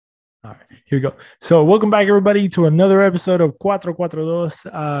All right, here we go. So, welcome back, everybody, to another episode of Cuatro Cuatro Dos.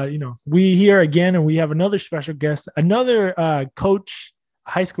 We here again, and we have another special guest, another coach,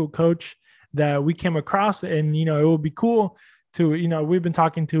 high school coach that we came across, and it would be cool to, we've been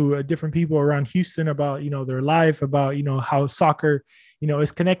talking to different people around Houston about, their life, about, how soccer,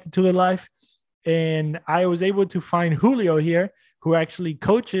 is connected to their life, and I was able to find Julio here, who actually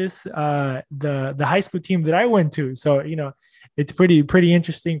coaches the high school team that I went to. So it's pretty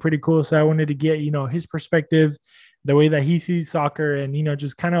interesting, pretty cool. So I wanted to get his perspective, the way that he sees soccer, and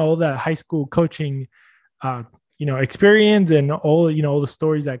just kind of all that high school coaching, experience, and all the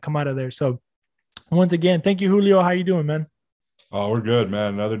stories that come out of there. So once again, thank you, Julio. How you doing, man? Oh, we're good,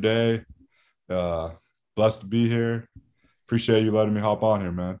 man. Another day. Uh, Blessed to be here. Appreciate you letting me hop on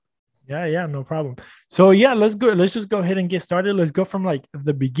here, man. Yeah, no problem. So yeah, let's go. Let's just go ahead and get started. Let's go from like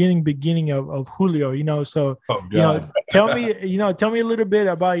the beginning of Julio. So Oh God. tell me a little bit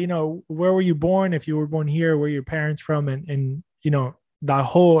about where were you born, if you were born here, where your parents from, and the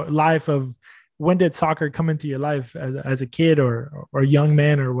whole life of when did soccer come into your life as a kid or a young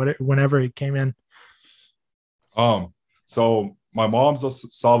man or whatever, whenever it came in. So my mom's a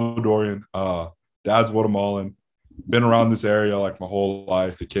Salvadorian, dad's Guatemalan. Been around this area like my whole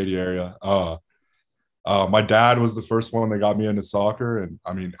life, the Katy area. My dad was the first one that got me into soccer, and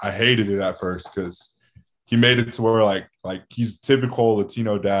I mean, I hated it at first because he made it to where like he's typical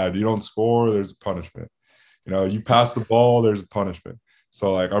Latino dad. You don't score, there's a punishment. You pass the ball, there's a punishment.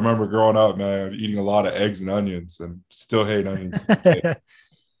 So like I remember growing up, man, eating a lot of eggs and onions, and still hate onions.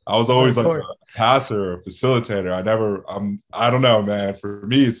 I was always like a passer or facilitator. I don't know, man. For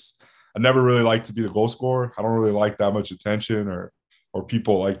me, I never really like to be the goal scorer. I don't really like that much attention or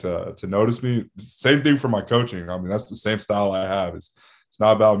people like to notice me. Same thing for my coaching. I mean, that's the same style I have. It's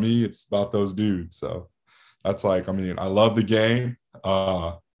not about me, it's about those dudes. So that's like, I mean, I love the game.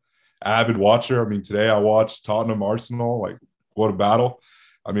 Avid watcher. I mean, today I watched Tottenham Arsenal. Like, what a battle.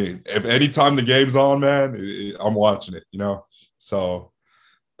 I mean, if anytime the game's on, man, I'm watching it. So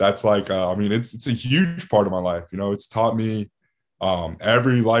that's like I mean it's a huge part of my life. It's taught me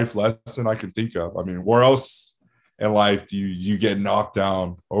every life lesson I can think of. I mean, where else in life do you get knocked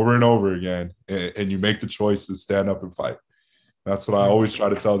down over and over again, and you make the choice to stand up and fight? That's what I always try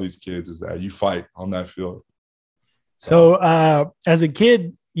to tell these kids, is that you fight on that field. So as a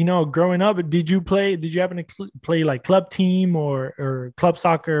kid, growing up, did you happen to play like club team or club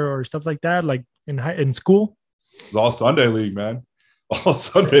soccer or stuff like that, like in school? It's all Sunday league, man. All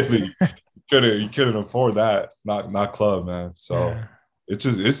Sunday league. You couldn't afford that. Not club, man. So Yeah.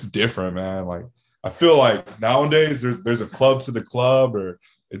 it's different, man. Like I feel like nowadays there's a club to the club, or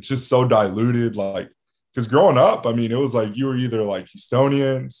it's just so diluted. Like because growing up, I mean, it was like you were either like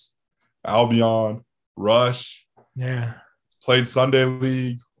Houstonians, Albion, Rush, Yeah. played Sunday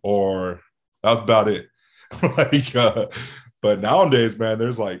league, or that's about it. like, but nowadays, man,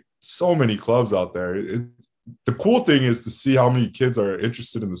 there's like so many clubs out there. The cool thing is to see how many kids are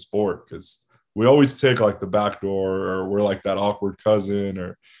interested in the sport, because we always take like the back door, or we're like that awkward cousin,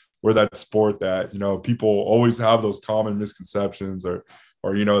 or we're that sport that people always have those common misconceptions, or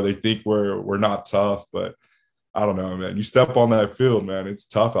they think we're not tough. But I don't know, man. You step on that field, man, it's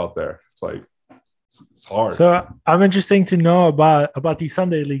tough out there. It's like it's hard. So I'm interesting to know about these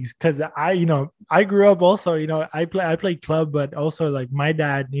Sunday leagues, because I grew up also, I played club, but also like my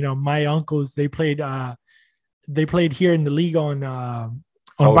dad, my uncles, they played here in the league on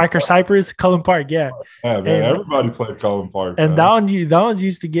Cullen Biker Park. Cypress, Cullen Park, yeah. Yeah, man. And Everybody played Cullen Park, and that man. one that one's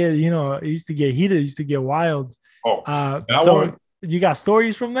used to get, it used to get heated, it used to get wild. Oh, that So one. you got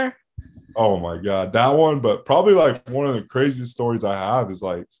stories from there? Oh my God, that one. But probably like one of the craziest stories I have is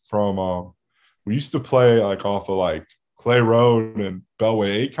like from we used to play like off of like Clay Road and Bellway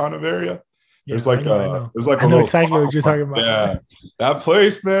 8 kind of area. Yeah, I know, I know. There's like I a know little exactly spot. what you're talking about. Yeah, that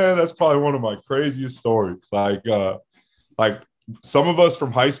place, man, that's probably one of my craziest stories. Like some of us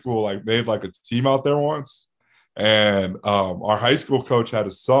from high school like made like a team out there once, and our high school coach had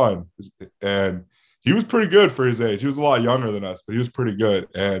a son, and he was pretty good for his age. He was a lot younger than us, but he was pretty good.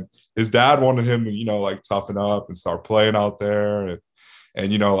 And his dad wanted him to, like toughen up and start playing out there,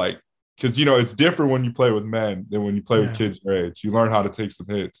 and like because it's different when you play with men than when you play with Yeah. kids your age. You learn how to take some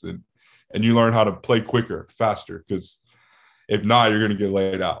hits, and you learn how to play quicker, faster, because if not, you're going to get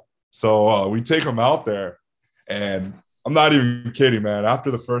laid out. So we take him out there, and I'm not even kidding, man. After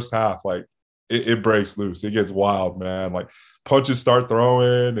the first half, like it breaks loose. It gets wild, man. Like punches start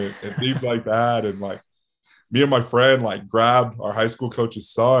throwing and things like that. And like me and my friend like grabbed our high school coach's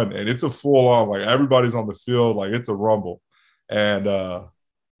son, and it's a full on, like everybody's on the field, like it's a rumble. And uh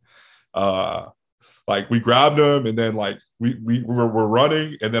like we grabbed him, and then like we're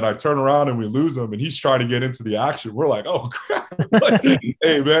running, and then I turn around and we lose him, and he's trying to get into the action. We're like, oh crap! Like,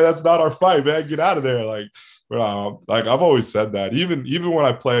 hey man, that's not our fight, man. Get out of there! Like I've always said that. Even when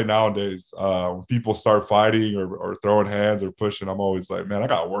I play nowadays, when people start fighting or throwing hands or pushing, I'm always like, man, I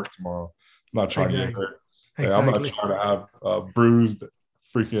got work tomorrow. I'm not trying to get hurt. Like, I'm not trying to have a bruised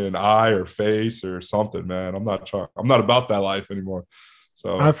freaking eye or face or something, man. I'm not about that life anymore.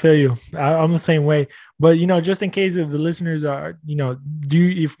 So I feel you. I'm the same way. But just in case if the listeners are,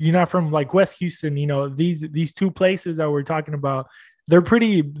 if you're not from like West Houston, these two places that we're talking about, they're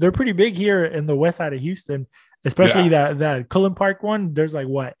pretty big here in the west side of Houston, especially that Cullen Park one. There's like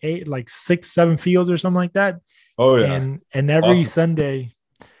what, 6, 7 fields or something like that. Oh yeah. And every Sunday,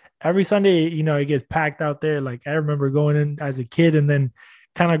 it gets packed out there. Like I remember going in as a kid and then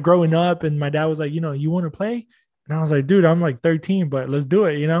kind of growing up, and my dad was like, you want to play? And I was like, dude, I'm like 13, but let's do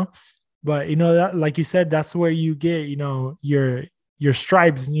it, But that, like you said, that's where you get, your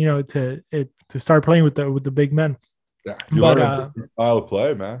stripes, to start playing with the big men. Yeah, you learn a different style of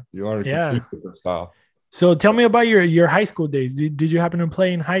play, man. You learn a completely different style. So tell me about your high school days. Did you happen to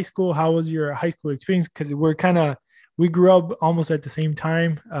play in high school? How was your high school experience? Because we grew up almost at the same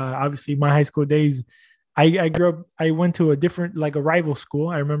time. Obviously, my high school days, I grew up. I went to a rival school.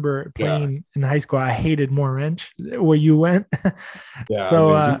 I remember playing in high school. I hated Morange, where you went. Yeah.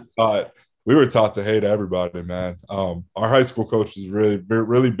 So we were taught to hate everybody, man. Our high school coach was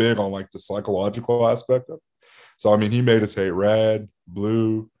really big on like the psychological aspect of it. So I mean, he made us hate red,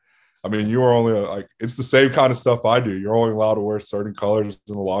 blue. I mean, you were only like, it's the same kind of stuff I do. You're only allowed to wear certain colors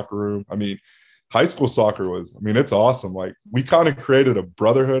in the locker room. I mean, high school soccer it's awesome. Like we kind of created a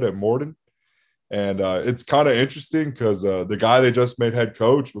brotherhood at Morden. And it's kind of interesting because the guy they just made head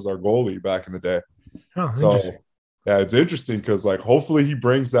coach was our goalie back in the day. Oh, so yeah, it's interesting because like hopefully he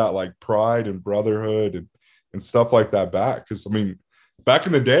brings that like pride and brotherhood and stuff like that back. Because I mean, back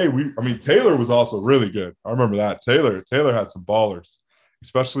in the day, Taylor was also really good. I remember that Taylor had some ballers,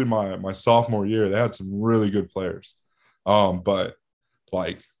 especially my sophomore year. They had some really good players. But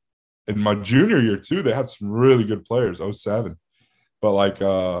like in my junior year too, they had some really good players. 07. But like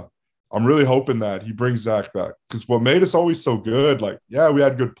I'm really hoping that he brings Zach back, because what made us always so good, like, yeah, we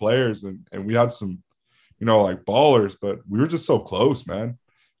had good players and we had some, like ballers, but we were just so close, man.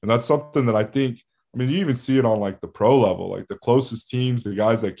 And that's something that I think, you even see it on like the pro level, like the closest teams, the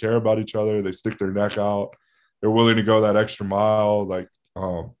guys that care about each other, they stick their neck out. They're willing to go that extra mile, like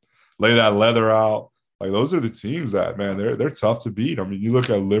lay that leather out. Like those are the teams that, man, they're tough to beat. You look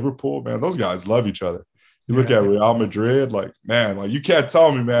at Liverpool, man, those guys love each other. You look at Real Madrid, like, man, like you can't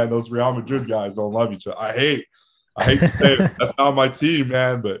tell me, man, those Real Madrid guys don't love each other. I hate to say it. That's not my team,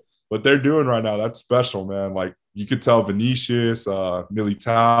 man, but what they're doing right now, that's special, man. Like you could tell Vinicius,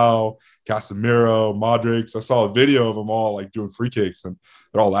 Militao, Casemiro, Modric. I saw a video of them all like doing free kicks and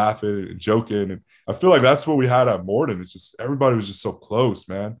they're all laughing and joking. And I feel like that's what we had at Morden. It's just everybody was just so close,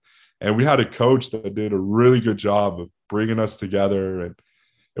 man. And we had a coach that did a really good job of bringing us together. And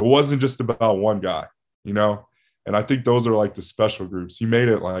it wasn't just about one guy, And I think those are like the special groups. He made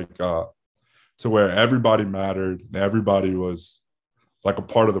it like to where everybody mattered and everybody was like a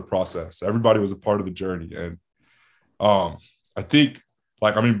part of the process. Everybody was a part of the journey. And I think,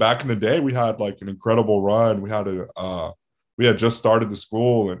 back in the day, we had like an incredible run. We had just started the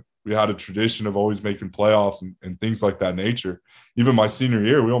school and we had a tradition of always making playoffs and things like that nature. Even my senior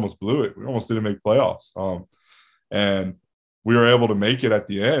year, we almost blew it. We almost didn't make playoffs. And we were able to make it at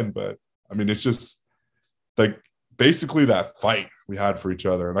the end. But it's just like basically that fight we had for each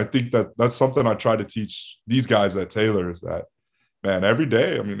other. And I think that's something I try to teach these guys at Taylor is that, man, every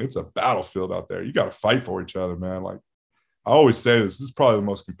day, it's a battlefield out there. You got to fight for each other, man. Like I always say this is probably the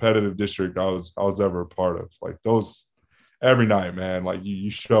most competitive district I was ever a part of. Like those every night, man, like you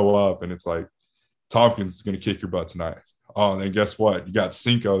show up and it's like Tompkins is going to kick your butt tonight. Oh, and then guess what? You got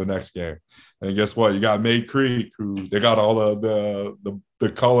Cinco the next game. And then guess what? You got Maid Creek, who they got all the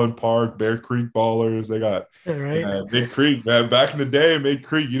Cullen Park, Bear Creek ballers. They got Maid Creek, man. Back in the day, Maid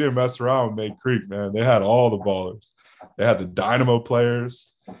Creek, you didn't mess around with Maid Creek, man. They had all the ballers. They had the Dynamo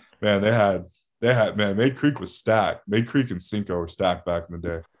players. Man, they had Maid Creek was stacked. Maid Creek and Cinco were stacked back in the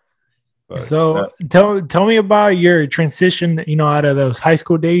day. But, so tell me about your transition, out of those high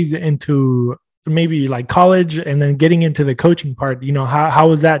school days into maybe like college and then getting into the coaching part. How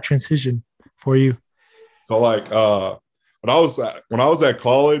was that transition for you? So like when I was at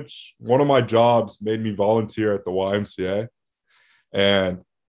college, one of my jobs made me volunteer at the YMCA. And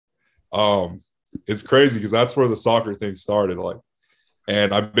it's crazy because that's where the soccer thing started.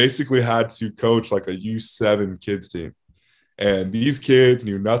 And I basically had to coach like a U7 kids team. And these kids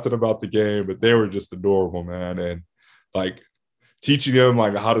knew nothing about the game, but they were just adorable, man. And like teaching them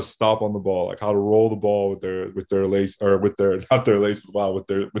like how to stop on the ball, like how to roll the ball with their lace or with their not their laces, wow, with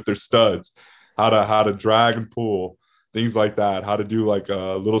their studs, how to drag and pull, things like that, how to do like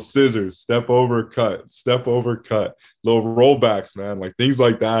little scissors, step over, cut, little rollbacks, man. Like things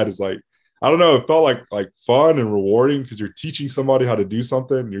like that is like, I don't know, it felt like fun and rewarding because you're teaching somebody how to do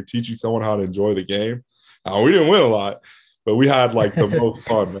something and you're teaching someone how to enjoy the game. We didn't win a lot, but we had like the most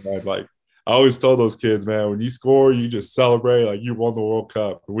fun, man. Like I always tell those kids, man, when you score, you just celebrate like you won the World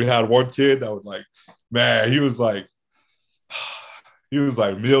Cup. We had one kid that was like, man, he was like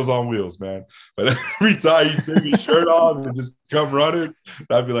Meals on Wheels, man. But every time you take his shirt off and just come running,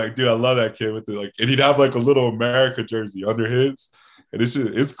 I'd be like, dude, I love that kid with it. Like, and he'd have like a little America jersey under his. And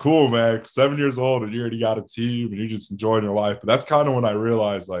it's cool, man. 7 years old and you already got a team and you're just enjoying your life. But that's kind of when I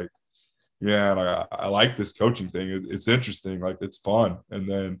realized, like, man, I like this coaching thing. It's interesting. Like, it's fun. And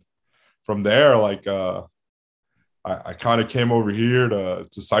then from there, like, I kind of came over here to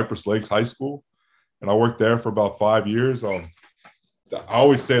Cypress Lakes High School. And I worked there for about 5 years. I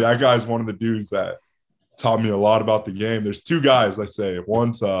always say that guy's one of the dudes that taught me a lot about the game. There's two guys, I say.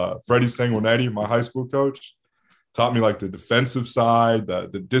 One's Freddie Sanguinetti, my high school coach, taught me like the defensive side,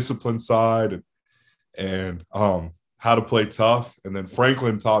 the discipline side, and how to play tough. And then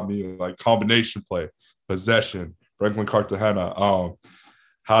Franklin taught me like combination play, possession. Franklin Cartagena,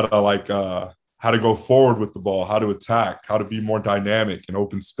 how to go forward with the ball, how to attack, how to be more dynamic in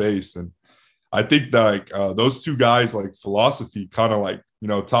open space. And I think that like those two guys, like philosophy, kind of like, you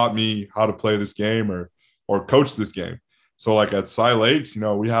know, taught me how to play this game or coach this game. So like at Cy Lakes, you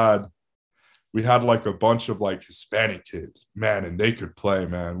know, we had like a bunch of like Hispanic kids, man, and they could play,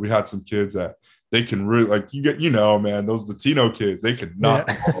 man. We had some kids that they can really like man, those Latino kids, they could knock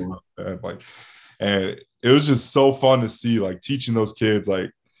the ball up, man. Like, and it was just so fun to see, like teaching those kids,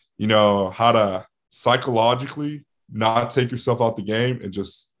 like, you know, how to psychologically not take yourself out the game and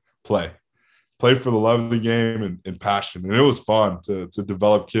just play for the love of the game and passion. And it was fun to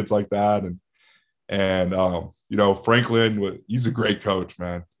develop kids like that. And you know, Franklin, he's a great coach,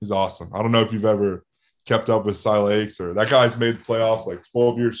 man. He's awesome. I don't know if you've ever kept up with Cy Lakes, or that guy's made the playoffs like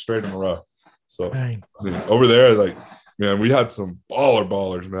 12 years straight in a row. So I mean, over there, like, man, we had some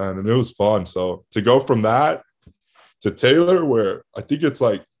ballers, man, and it was fun. So to go from that to Taylor, where I think it's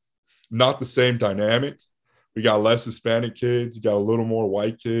like not the same dynamic. We got less Hispanic kids, you got a little more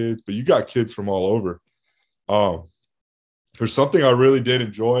white kids, but you got kids from all over. There's something I really did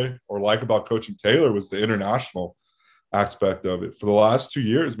enjoy or like about coaching Taylor was the international aspect of it. For the last 2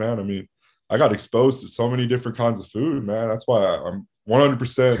 years, man, I mean, I got exposed to so many different kinds of food, man. That's why I'm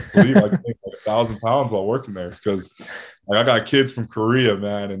 100% believe I can make like 1,000 pounds while working there. It's because like, I got kids from Korea,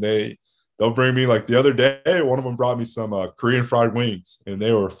 man, and they'll bring me, like the other day, one of them brought me some Korean fried wings, and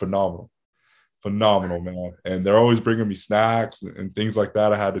they were phenomenal, man. And they're always bringing me snacks and things like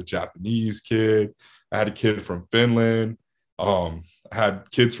that. I had a Japanese kid. I had a kid from Finland. I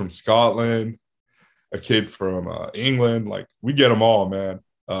had kids from Scotland, a kid from England. Like, we get them all, man.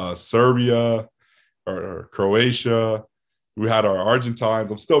 Serbia or Croatia. We had our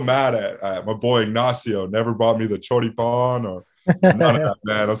Argentines. I'm still mad at my boy Ignacio. Never bought me the choripan or none of that,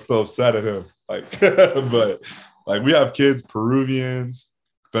 man. I'm still upset at him. Like, but like we have kids, Peruvians,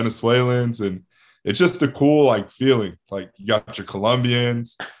 Venezuelans, and it's just a cool like feeling. Like you got your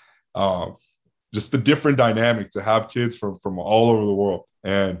Colombians, just the different dynamic to have kids from all over the world.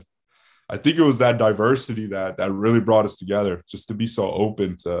 And I think it was that diversity that really brought us together, just to be so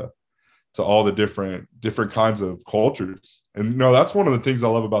open to all the different kinds of cultures. And, you know, that's one of the things I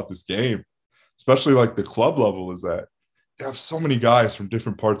love about this game, especially like the club level, is that you have so many guys from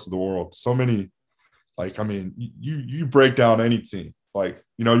different parts of the world. So many, like, I mean, you break down any team, like,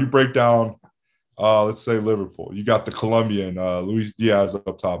 you know, you break down, let's say Liverpool, you got the Colombian, Luis Diaz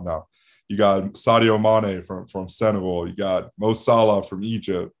up top now. You got Sadio Mane from Senegal. You got Mo Salah from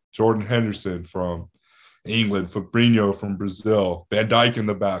Egypt, Jordan Henderson from England, Fabinho from Brazil, Van Dijk in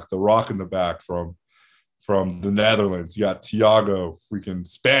the back, The Rock in the back from the Netherlands. You got Thiago, freaking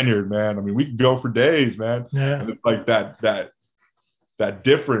Spaniard, man. I mean, we could go for days, man. Yeah. And it's like that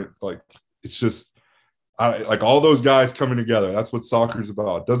different, like, it's just like all those guys coming together. That's what soccer is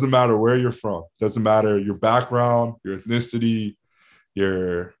about. It doesn't matter where you're from. It doesn't matter your background, your ethnicity,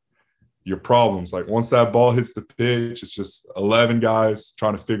 your problems. Like once that ball hits the pitch, it's just 11 guys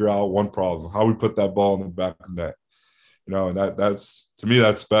trying to figure out one problem: how we put that ball in the back of the net. You know, and that's, to me,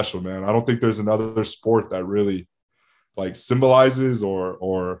 that's special, man. I don't think there's another sport that really like symbolizes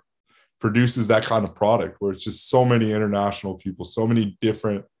or produces that kind of product, where it's just so many international people, so many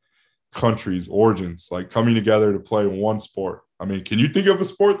different countries, origins, like coming together to play one sport. I mean, can you think of a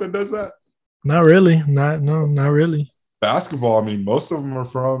sport that does that? Not really. Not really. Basketball, I mean, most of them are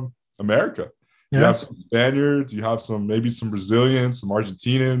from America. You Yeah. have some Spaniards, you have maybe some Brazilians, some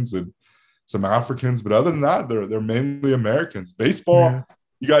Argentinians, and some Africans. But other than that, they're mainly Americans. Yeah. Baseball,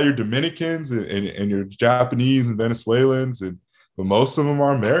 you got your Dominicans and your Japanese and Venezuelans, but most of them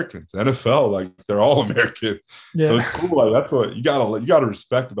are Americans. NFL, like they're all American. So Yeah. it's cool. Like that's what you gotta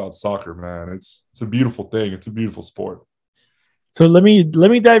respect about soccer, man. It's a beautiful thing. It's a beautiful sport. So let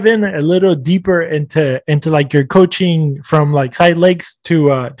me dive in a little deeper into like your coaching from like Side Lakes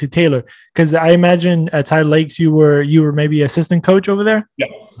to Taylor, because I imagine at Side Lakes you were maybe assistant coach over there. Yeah,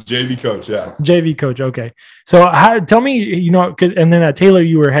 JV coach. Yeah. JV coach. Okay. So tell me, and then at Taylor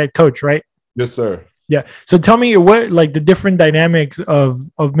you were head coach, right? Yes, sir. Yeah. So tell me what like the different dynamics of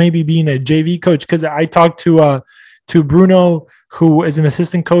maybe being a JV coach, because I talked to Bruno, who is an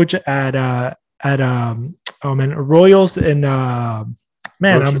assistant coach at oh man, Royals and man,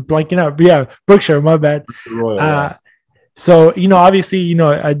 Brookshire. I'm blanking out. But yeah, Brookshire, my bad. Royal, Uh, so obviously,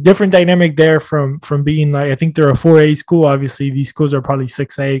 a different dynamic there from being like, I think they're a 4A school. Obviously, these schools are probably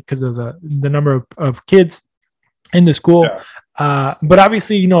 6A because of the number of kids in the school. Yeah. But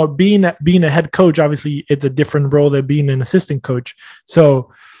obviously, being a head coach, obviously, it's a different role than being an assistant coach.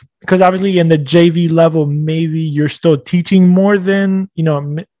 So, because obviously in the JV level, maybe you're still teaching more than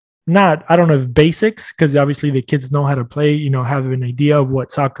not, I don't know if basics, because obviously the kids know how to play, have an idea of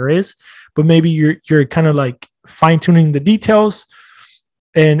what soccer is, but maybe you're kind of like fine tuning the details,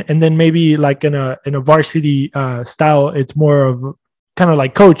 and then maybe like in a varsity style, it's more of kind of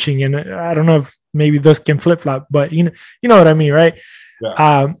like coaching, and I don't know if maybe those can flip flop, but you know what I mean, right?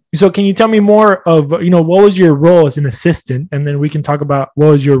 Yeah. So can you tell me more of what was your role as an assistant, and then we can talk about what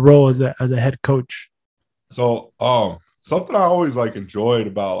was your role as a head coach. So something I always like enjoyed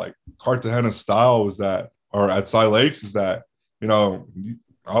about like Cartagena style was that, or at Cy Lakes, is that,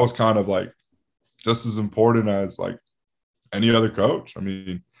 I was kind of like just as important as like any other coach. I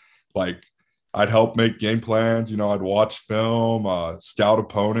mean, like I'd help make game plans, I'd watch film, scout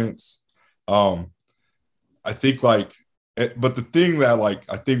opponents. I think but the thing that like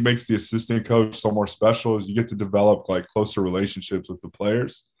I think makes the assistant coach so more special is you get to develop like closer relationships with the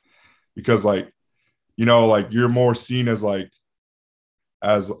players, because like, like you're more seen as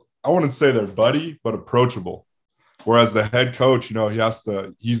as I wouldn't say they're buddy, but approachable. Whereas the head coach,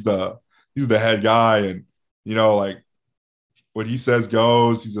 he's the head guy, and like what he says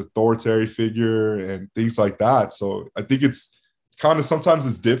goes. He's an authoritarian figure and things like that. So I think it's kind of sometimes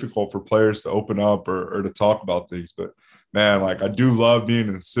it's difficult for players to open up or to talk about things. But man, like I do love being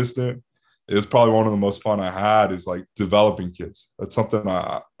an assistant. It was probably one of the most fun I had is like developing kids. That's something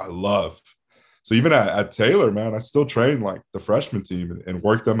I love. So even at Taylor, man, I still train like the freshman team and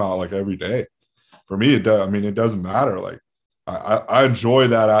work them out like every day. For me, it does. I mean, it doesn't matter. Like I enjoy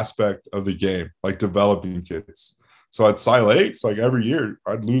that aspect of the game, like developing kids. So at Cy Lakes, like every year,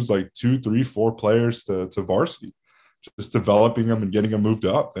 I'd lose like 2, 3, 4 players to varsity, just developing them and getting them moved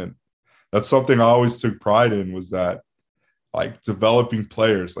up. And that's something I always took pride in, was that like developing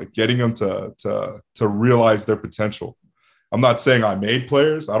players, like getting them to realize their potential. I'm not saying I made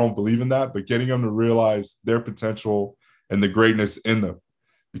players. I don't believe in that, but getting them to realize their potential and the greatness in them.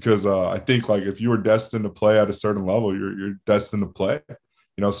 Because I think like if you were destined to play at a certain level, you're destined to play.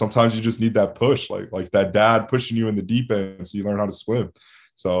 Sometimes you just need that push, like that dad pushing you in the deep end so you learn how to swim.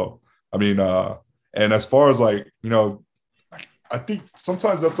 So, I mean, and as far as like, I think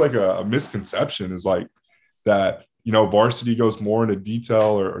sometimes that's like a misconception, is like that, varsity goes more into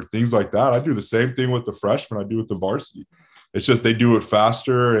detail or things like that. I do the same thing with the freshmen I do with the varsity. It's just they do it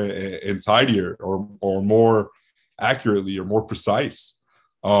faster and tidier or more accurately or more precise.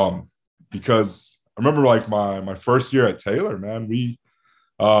 Because I remember like my first year at Taylor, man,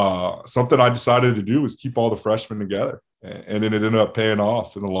 something I decided to do was keep all the freshmen together, and it ended up paying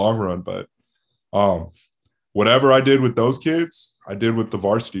off in the long run. But whatever I did with those kids, I did with the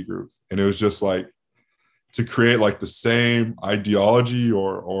varsity group, and it was just like to create like the same ideology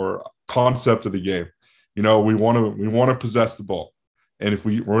or concept of the game. We want to possess the ball, and if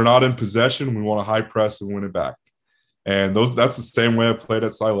we're not in possession, we want to high press and win it back. And that's the same way I played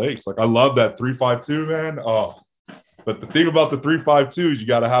at Cy Lakes. Like I love that 3-5-2, man. But the thing about the 3-5-2 is you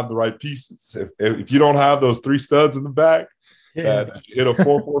got to have the right pieces. If you don't have those 3 studs in the back that hit a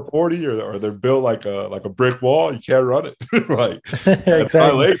 4-4-40 or they're built like a brick wall, you can't run it. Like Exactly. at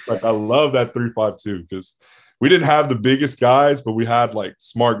Cy Lakes, like I love that 3-5-2 because we didn't have the biggest guys, but we had like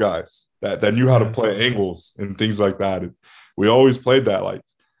smart guys that knew how to play angles and things like that. And we always played that. Like,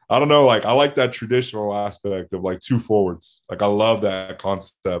 I don't know, like I like that traditional aspect of like 2 forwards. Like I love that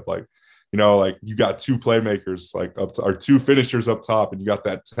concept. Like you know, like you got two playmakers like up to, or two finishers up top, and you got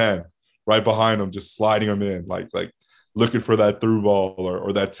that 10 right behind them, just sliding them in, like looking for that through ball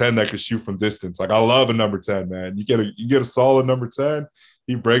or that 10 that can shoot from distance. Like I love a number 10, man. You get a solid number 10,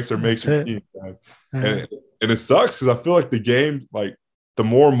 he breaks or makes your team, man. And it sucks because I feel like the game, like the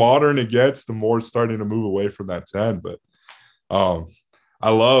more modern it gets, the more it's starting to move away from that 10. But I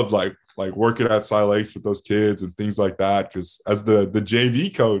love like working at Cy Lakes with those kids and things like that. Because as the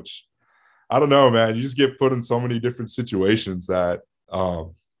JV coach, I don't know, man, you just get put in so many different situations that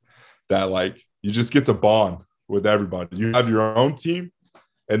like you just get to bond with everybody. You have your own team,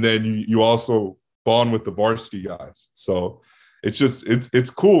 and then you also bond with the varsity guys. So it's just it's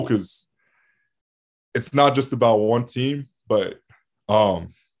cool because it's not just about one team, but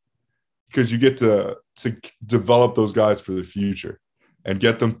because you get to develop those guys for the future and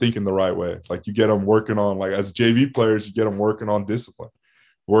get them thinking the right way. Like you get them working on, like as JV players, you get them working on discipline,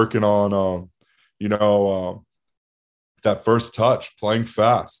 working on that first touch, playing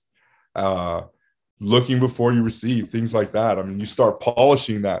fast, looking before you receive, things like that. I mean, you start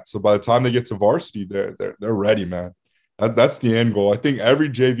polishing that. So by the time they get to varsity, they're ready, man. That's the end goal. I think every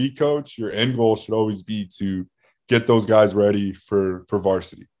JV coach, your end goal should always be to get those guys ready for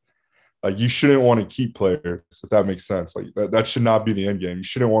varsity. Like you shouldn't want to keep players, if that makes sense. Like that should not be the end game. You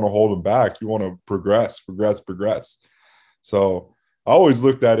shouldn't want to hold them back. You want to progress. So I always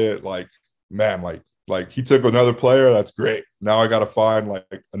looked at it like, man, like he took another player. That's great. Now I got to find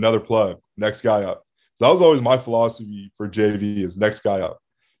like another plug, next guy up. So that was always my philosophy for JV is next guy up.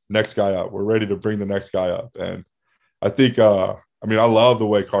 We're ready to bring the next guy up. And I think, I love the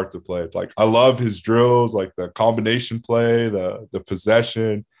way Carter played. Like I love his drills, like the combination play, the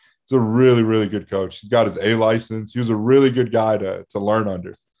possession. He's a really, really good coach. He's got his A license. He was a really good guy to learn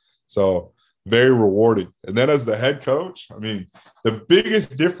under. So very rewarding. And then as the head coach, I mean, the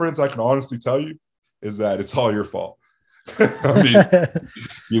biggest difference I can honestly tell you is that it's all your fault. I mean,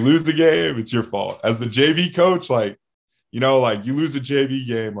 you lose the game, it's your fault. As the JV coach, like, you know, like you lose a JV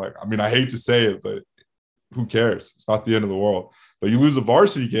game, like, I mean, I hate to say it, but who cares? It's not the end of the world. But you lose a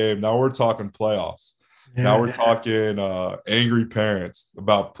varsity game, now we're talking playoffs. Yeah. Now we're talking angry parents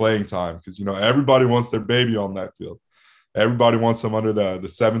about playing time because, you know, everybody wants their baby on that field. Everybody wants them under the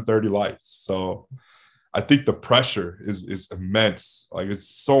 7:30 lights. So I think the pressure is immense. Like it's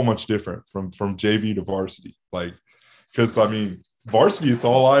so much different from JV to varsity. Like, because I mean, varsity, it's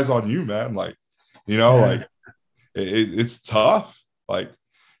all eyes on you, man. Like, you know, like it's tough. Like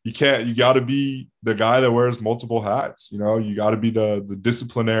you got to be the guy that wears multiple hats. You know, you got to be the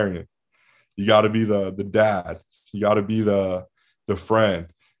disciplinarian. You got to be the dad. You got to be the friend.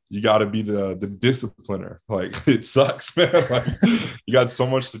 You got to be the discipliner. Like it sucks, man. Like you got so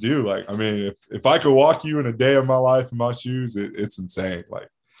much to do. Like, I mean, if I could walk you in a day of my life in my shoes, it's insane. Like,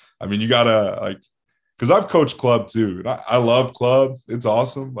 I mean, you gotta like, because I've coached club too. And I love club. It's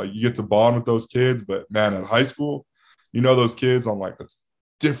awesome. Like you get to bond with those kids. But man, in high school, you know, those kids on like a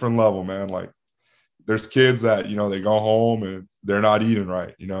different level, man. Like there's kids that, you know, they go home and they're not eating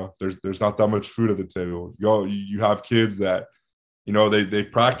right. You know, there's not that much food at the table. You have kids that, you know, they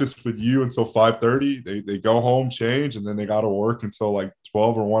practice with you until 5:30. They go home, change, and then they got to work until like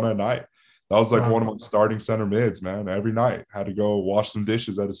 12 or 1 at night. That was like one of my starting center mids, man. Every night had to go wash some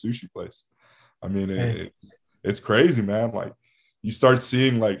dishes at a sushi place. I mean, it's crazy, man. Like you start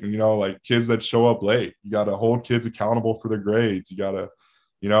seeing like, you know, like kids that show up late. You got to hold kids accountable for their grades. You got to,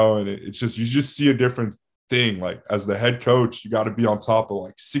 you know, and it's just, you just see a different thing. Like as the head coach, you got to be on top of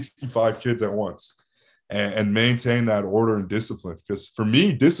like 65 kids at once. And maintain that order and discipline. Because for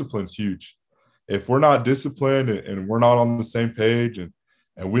me, discipline's huge. If we're not disciplined and we're not on the same page and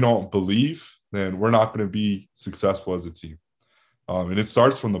we don't believe, then we're not going to be successful as a team. And it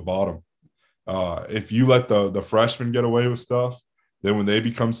starts from the bottom. If you let the freshmen get away with stuff, then when they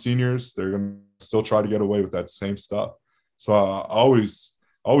become seniors, they're going to still try to get away with that same stuff. So I always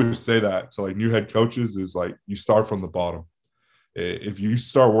say that to like new head coaches is like you start from the bottom. If you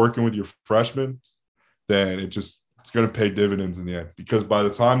start working with your freshmen, then it's going to pay dividends in the end, because by the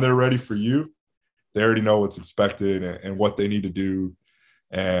time they're ready for you, they already know what's expected and what they need to do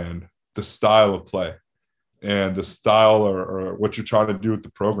and the style of play and the style or what you're trying to do with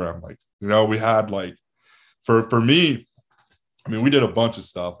the program. Like, you know, we had like, for me, I mean, we did a bunch of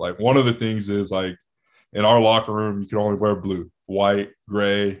stuff. Like one of the things is like in our locker room, you can only wear blue, white,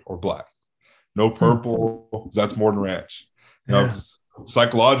 gray, or black. No purple. That's more than ranch. You know,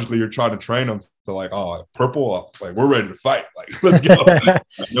 psychologically you're trying to train them to like, oh, purple, like we're ready to fight, like let's go.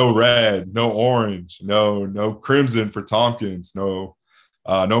 No red, no orange, no crimson for Tompkins, no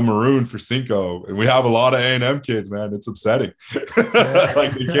no maroon for Cinco, and we have a lot of A&M kids, man. It's upsetting.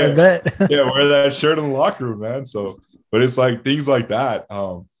 Like they I bet. wear that shirt in the locker room, man. So, but it's like things like that,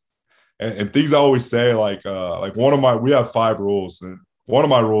 and things I always say, like we have 5 rules, and one of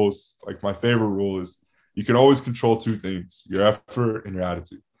my rules, like my favorite rule, is you can always control 2 things: your effort and your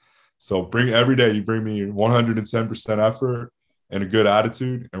attitude. So every day you bring me 110% effort and a good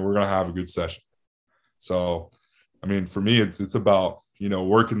attitude, and we're gonna have a good session. So, I mean, for me, it's about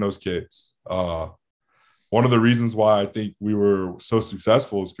working those kids. One of the reasons why I think we were so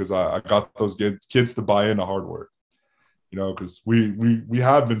successful is because I got those kids to buy into hard work. Because we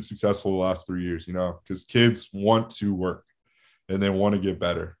have been successful the last 3 years. Because kids want to work and they want to get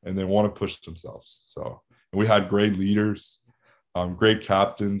better and they want to push themselves. So, and we had great leaders, great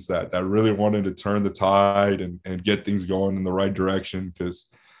captains that really wanted to turn the tide and get things going in the right direction. Because,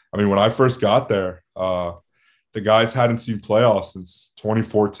 I mean, when I first got there, the guys hadn't seen playoffs since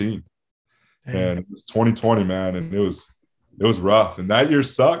 2014. Dang. And it was 2020, man, and it was rough. And that year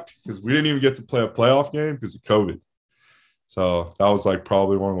sucked because we didn't even get to play a playoff game because of COVID. So that was like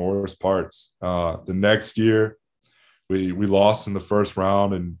probably one of the worst parts. The next year, we lost in the first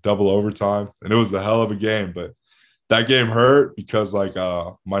round in double overtime, and it was the hell of a game. But that game hurt because like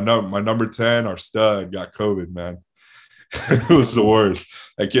my number 10, our stud, got COVID, man. It was the worst.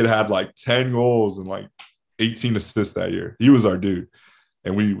 That kid had like 10 goals and like 18 assists that year. He was our dude.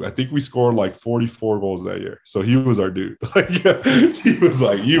 And I think we scored like 44 goals that year. So he was our dude. Like he was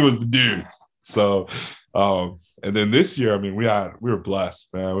the dude. So and then this year, I mean, we were blessed,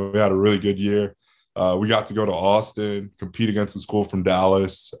 man. We had a really good year. We got to go to Austin, compete against a school from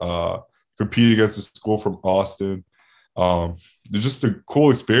Dallas, compete against a school from Austin. It's just a cool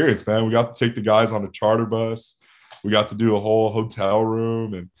experience, man. We got to take the guys on a charter bus. We got to do a whole hotel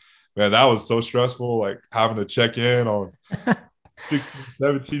room, and man, that was so stressful, like having to check in on 16,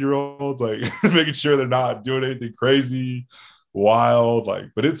 17-year-olds, like making sure they're not doing anything crazy, wild, like,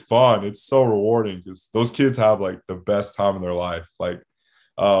 but it's fun. It's so rewarding because those kids have like the best time in their life. Like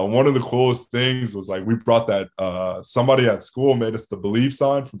one of the coolest things was like we brought that somebody at school made us the believe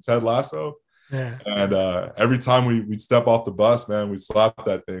sign from Ted Lasso. Yeah. And every time we'd step off the bus, man, we'd slap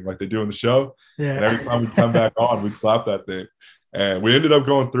that thing like they do in the show. Yeah. And every time we'd come back on, we'd slap that thing. And we ended up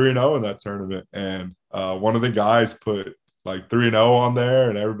going 3-0 in that tournament. And one of the guys put like 3-0 on there,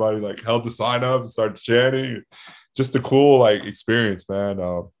 and everybody like held the sign up and started chanting. Just a cool like experience, man.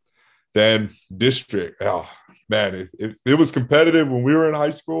 Then district, oh man, if it was competitive when we were in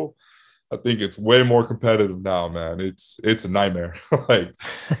high school, I think it's way more competitive now, man. It's a nightmare. Like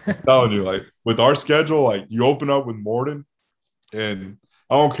I'm telling you, like with our schedule, like you open up with Morden, and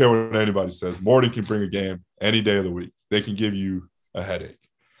I don't care what anybody says, Morden can bring a game any day of the week. They can give you a headache.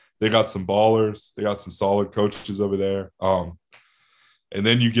 They got some ballers. They got some solid coaches over there. And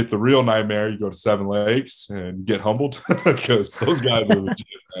then you get the real nightmare. You go to Seven Lakes and you get humbled because those guys are legit,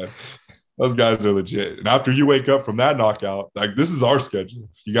 man. Those guys are legit. And after you wake up from that knockout, like this is our schedule.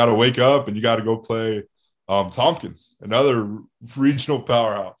 You got to wake up and you got to go play Tompkins, another regional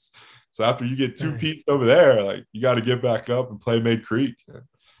powerhouse. So after you get 2 peats over there, like you got to get back up and play Maid Creek.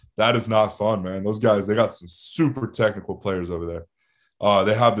 That is not fun, man. Those guys, they got some super technical players over there.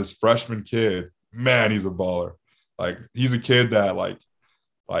 They have this freshman kid. Man, he's a baller. Like he's a kid that like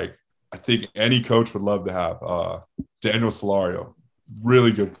I think any coach would love to have. Daniel Solario,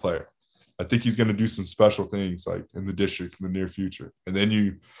 really good player. I think he's going to do some special things like in the district in the near future. And then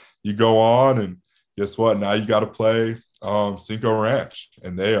you go on, and guess what? Now you got to play Cinco Ranch,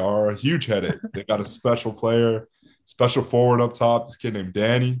 and they are a huge headache. They got a special player, special forward up top, this kid named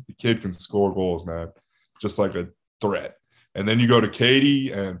Danny. The kid can score goals, man, just like a threat. And then you go to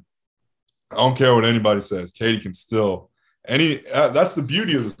Katy, and I don't care what anybody says, Katy can still that's the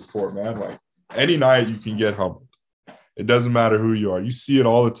beauty of the sport, man. Like any night you can get humbled. It doesn't matter who you are. You see it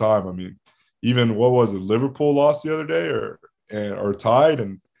all the time. I mean, even what was it? Liverpool lost the other day or tied,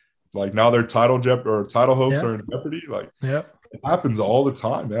 and like now their title hopes are in jeopardy. Like it happens all the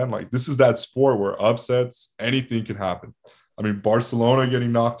time, man. Like this is that sport where upsets, anything can happen. I mean, Barcelona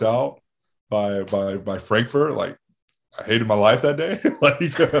getting knocked out by Frankfurt, like I hated my life that day. Like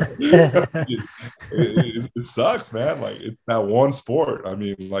it sucks, man. Like it's that one sport. I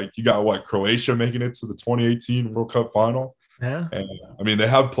mean, like you got Croatia making it to the 2018 World Cup final. Yeah. And I mean, they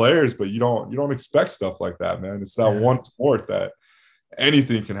have players, but you don't expect stuff like that, man. It's that one sport that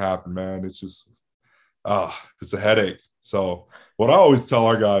anything can happen, man. It's just it's a headache. So what I always tell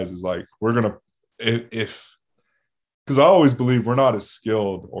our guys is like, we're gonna because I always believe we're not as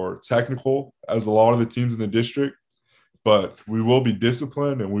skilled or technical as a lot of the teams in the district, but we will be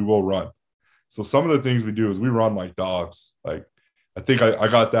disciplined and we will run. So some of the things we do is we run like dogs. Like I think I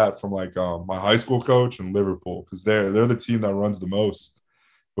got that from like my high school coach in Liverpool because they're the team that runs the most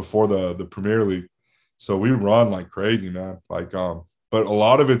before the Premier League. So we run like crazy, man. Like but a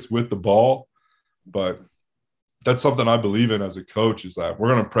lot of it's with the ball. But that's something I believe in as a coach is that we're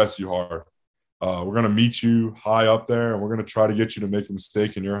gonna press you hard. We're gonna meet you high up there, and we're gonna try to get you to make a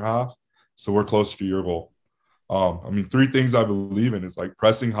mistake in your half, so we're closer to your goal. I mean, three things I believe in is like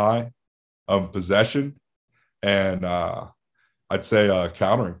pressing high, possession, and I'd say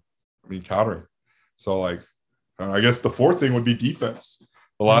countering. I mean, countering. So like, I guess the fourth thing would be defense.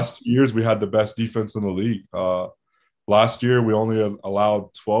 The Mhm. last 2 years we had the best defense in the league. Last year we only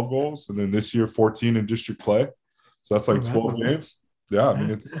allowed 12 goals, and then this year 14 in district play. So that's like Not bad. 12 games. Yeah, I mean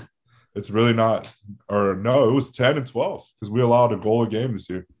Yeah. it's really not, or no, it was 10 and 12 because we allowed a goal a game this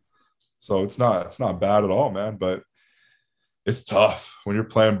year. So it's not bad at all, man. But it's tough when you're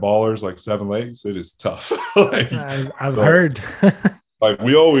playing ballers like Seven Lakes. It is tough. like, I've so, heard. like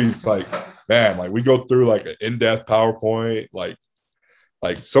we always like, man, like we go through like an in-depth PowerPoint, like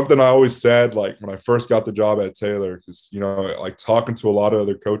something I always said, like when I first got the job at Taylor, because like talking to a lot of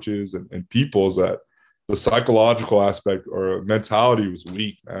other coaches and people is that the psychological aspect or mentality was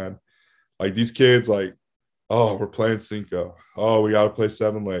weak, man. Like these kids, like, oh, we're playing Cinco. Oh, we got to play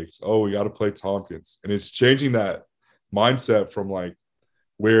Seven Lakes. Oh, we got to play Tompkins. And it's changing that mindset from like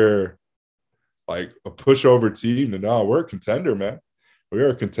we're like a pushover team to now we're a contender, man. We are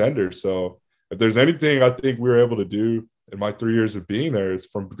a contender. So if there's anything I think we were able to do in my 3 years of being there, is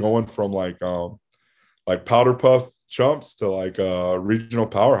from going from like powder puff chumps to like a regional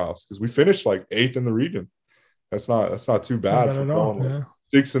powerhouse because we finished like eighth in the region. That's not too It's not bad bad from at all. going like Yeah.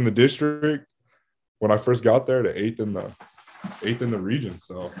 sixth in the district when I first got there to eighth in the region.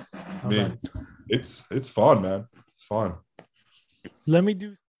 So It's I not bad. mean, it's fun, man. It's fun. Let me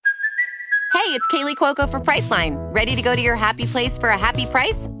do. Hey, it's Kaylee Cuoco for Priceline. Ready to go to your happy place for a happy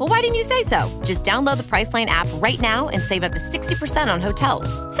price? Well, why didn't you say so? Just download the Priceline app right now and save up to 60% on hotels.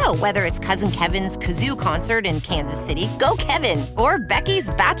 So whether it's Cousin Kevin's Kazoo concert in Kansas City, go Kevin, or Becky's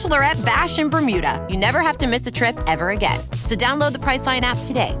Bachelorette Bash in Bermuda, you never have to miss a trip ever again. So download the Priceline app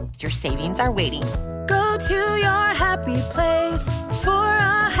today. Your savings are waiting. Go to your happy place for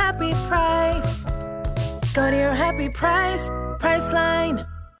a happy price. Go to your happy price, Priceline.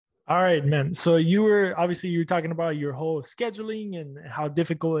 All right, man. So you were talking about your whole scheduling and how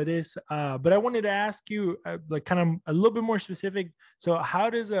difficult it is. But I wanted to ask you, like, kind of a little bit more specific. So, how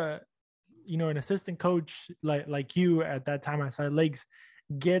does an assistant coach like you at that time at Side Lakes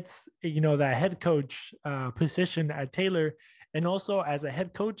gets that head coach position at Taylor? And also, as a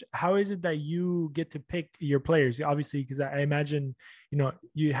head coach, how is it that you get to pick your players? Obviously, because I imagine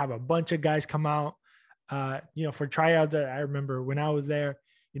you have a bunch of guys come out, for tryouts. I remember when I was there.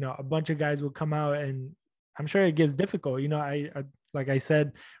 A bunch of guys will come out, and I'm sure it gets difficult. I like I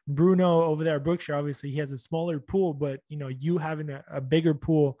said, Bruno over there at Brookshire, obviously he has a smaller pool, but you having a bigger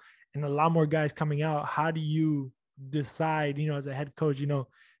pool and a lot more guys coming out. How do you decide, as a head coach,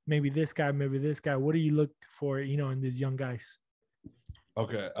 maybe this guy, what do you look for, in these young guys?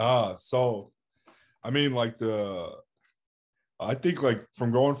 Okay. So I mean, like I think like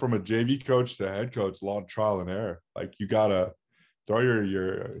from going from a JV coach to head coach, a lot of trial and error. Like you gotta throw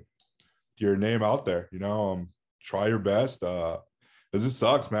your name out there, try your best. Because it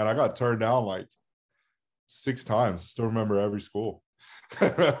sucks, man. I got turned down like 6 times. Still remember every school.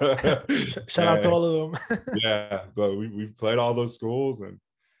 Shout out to all of them. Yeah, but we've played all those schools, and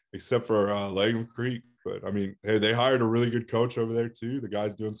except for Langham Creek. But I mean, hey, they hired a really good coach over there too. The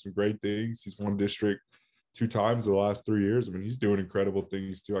guy's doing some great things. He's won district 2 times in the last 3 years. I mean, he's doing incredible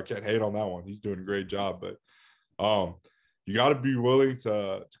things too. I can't hate on that one. He's doing a great job. But you got to be willing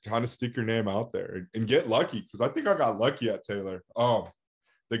to kind of stick your name out there and get lucky, because I think I got lucky at Taylor.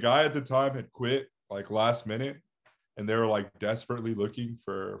 The guy at the time had quit like last minute, and they were like desperately looking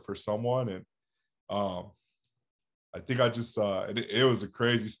for someone. And I think I just it was a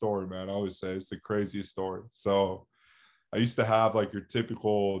crazy story, man. I always say it's the craziest story. So I used to have like your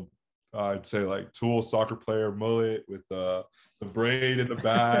typical, I'd say like tool soccer player mullet with the braid in the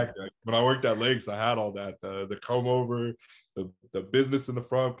back. Like, when I worked at Lakes, I had all that, the comb over, the business in the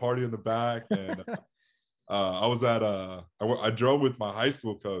front, party in the back. And I was at I drove with my high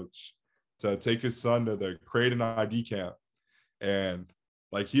school coach to take his son to the Creighton ID camp. And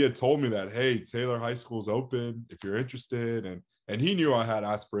like he had told me that, hey, Taylor High School's open if you're interested. And he knew I had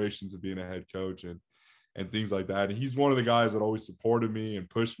aspirations of being a head coach and things like that. And he's one of the guys that always supported me and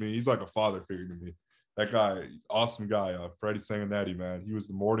pushed me. He's like a father figure to me. That guy, awesome guy, Freddie Sanguinetti, man. He was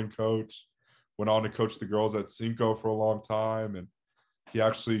the Morden coach, went on to coach the girls at Cinco for a long time. And he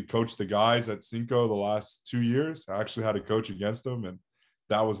actually coached the guys at Cinco the last 2 years. I actually had to coach against him, and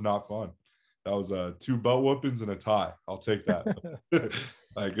that was not fun. That was 2 butt whoopings and a tie. I'll take that.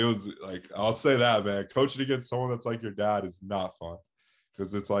 Like, it was like, I'll say that, man. Coaching against someone that's like your dad is not fun,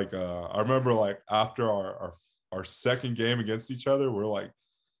 because it's like I remember like after our second game against each other, we're like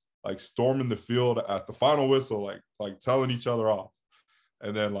storming the field at the final whistle, like telling each other off,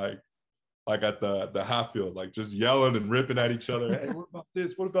 and then like at the half field, like just yelling and ripping at each other. Hey, what about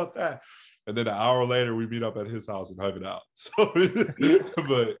this? What about that? And then an hour later, we meet up at his house and hug it out. So,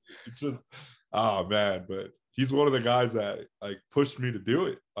 but it's just, oh man, but he's one of the guys that like pushed me to do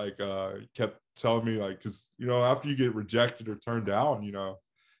it. Like, kept telling me, like, because, you know, after you get rejected or turned down, you know,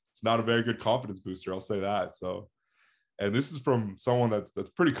 it's not a very good confidence booster. I'll say that. So, and this is from someone that's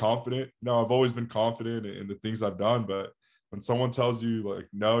pretty confident. You know, I've always been confident in the things I've done, but when someone tells you like,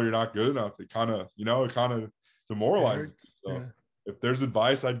 no, you're not good enough, it kind of demoralizes. So Yeah. if there's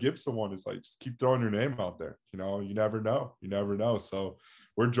advice I'd give someone, is like, just keep throwing your name out there. You know, you never know. You never know. So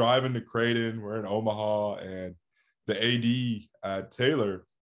we're driving to Creighton. We're in Omaha, and the AD at Taylor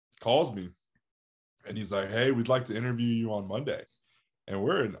calls me, and he's like, hey, we'd like to interview you on Monday. And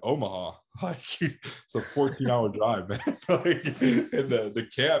we're in Omaha. Like, it's a 14-hour drive, man. Like, and the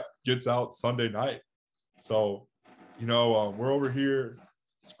camp gets out Sunday night. So, you know, we're over here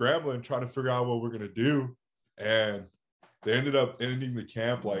scrambling, trying to figure out what we're going to do. And they ended up ending the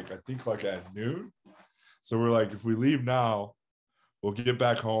camp, like, I think like at noon. So we're like, if we leave now, we'll get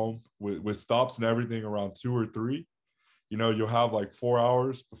back home with stops and everything around 2 or 3. You know, you'll have like 4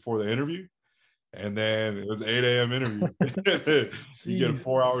 hours before the interview. And then it was 8 a.m. interview. You get a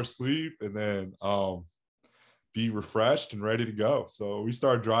 4-hour sleep, and then be refreshed and ready to go. So we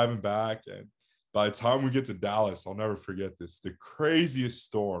started driving back, and by the time we get to Dallas, I'll never forget this, the craziest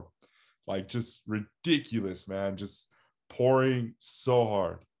storm, like just ridiculous, man, just pouring so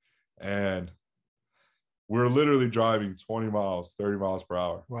hard. And we're literally driving 20 miles, 30 miles per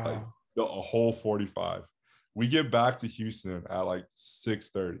hour. Wow. Like a whole 45. We get back to Houston at like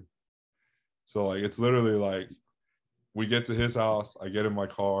 6:30. So like, it's literally like, we get to his house, I get in my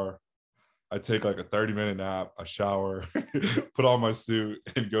car, I take like a 30-minute nap, a shower, put on my suit,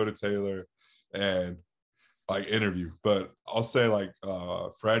 and go to Taylor and like interview. But I'll say like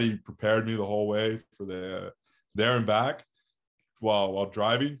Freddie prepared me the whole way for the there and back while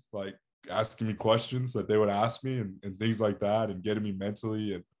driving, like asking me questions that they would ask me and things like that, and getting me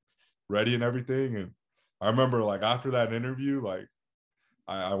mentally and ready and everything. And I remember like after that interview, like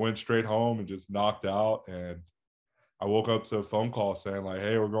I went straight home and just knocked out, and I woke up to a phone call saying like,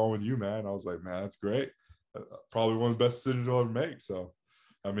 hey, we're going with you, man. I was like, man, that's great. Probably one of the best decisions I'll ever make. So,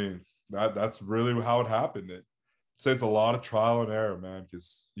 I mean, that's really how it happened. I'd say it's a lot of trial and error, man,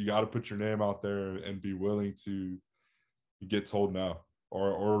 because you got to put your name out there and be willing to get told no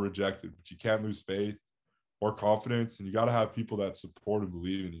or rejected. But you can't lose faith or confidence, and you got to have people that support and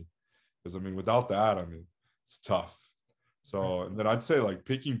believe in you. Because, I mean, without that, I mean, it's tough. So, and then I'd say like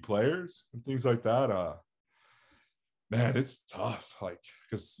picking players and things like that, man, it's tough. Like,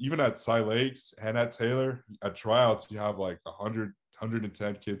 because even at Cy Lakes and at Taylor, at tryouts, you have like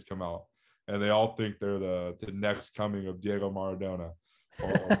 110 kids come out, and they all think they're the next coming of Diego Maradona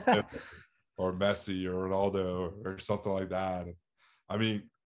or Messi or Ronaldo or something like that. And, I mean,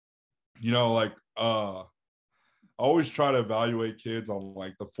 you know, like I always try to evaluate kids on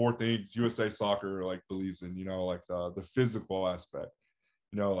like the 4 things USA Soccer like believes in, you know, like the physical aspect,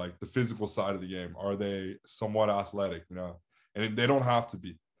 you know, like the physical side of the game. Are they somewhat athletic, you know? And they don't have to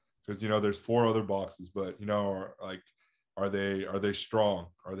be, because, you know, there's 4 other boxes, but, you know, like, are they strong?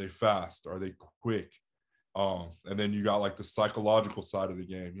 Are they fast? Are they quick? And then you got like the psychological side of the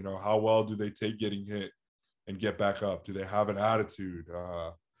game, you know, how well do they take getting hit and get back up? Do they have an attitude?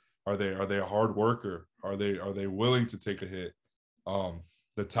 Are they a hard worker? Are they willing to take a hit?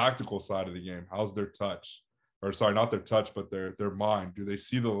 The tactical side of the game, how's their touch? Or sorry, not their touch, but their mind. Do they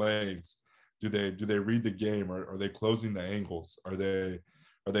see the lanes? Do they read the game? Or are they closing the angles? Are they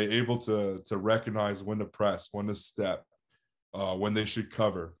able to recognize when to press, when to step, when they should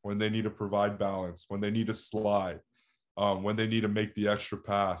cover, when they need to provide balance, when they need to slide, when they need to make the extra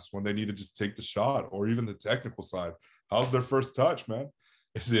pass, when they need to just take the shot, or even the technical side? How's their first touch, man?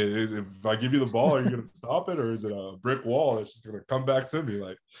 Is it if I give you the ball, are you going to stop it, or is it a brick wall that's just going to come back to me?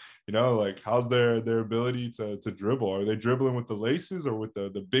 Like, you know, like how's their ability to dribble? Are they dribbling with the laces or with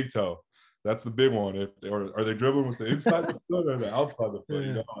the big toe? That's the big one. Or are they dribbling with the inside the foot or the outside the foot? Yeah.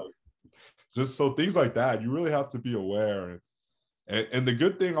 You know, like, just so things like that, you really have to be aware. And the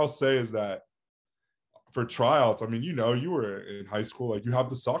good thing I'll say is that for tryouts, I mean, you know, you were in high school, like you have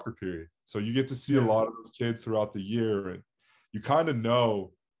the soccer period, so you get to see a lot of those kids throughout the year. And you kind of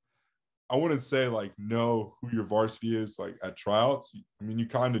know. I wouldn't say like know who your varsity is like at tryouts. I mean, you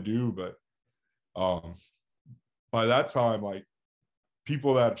kind of do, but by that time, like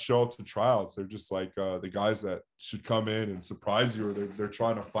people that show up to tryouts, they're just like the guys that should come in and surprise you, or they're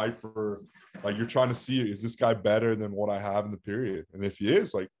trying to fight for, like, you're trying to see, is this guy better than what I have in the period? And if he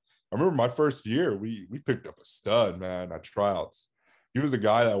is, like, I remember my first year, we picked up a stud, man, at tryouts. He was a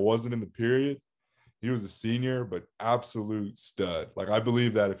guy that wasn't in the period. He was a senior, but absolute stud. Like, I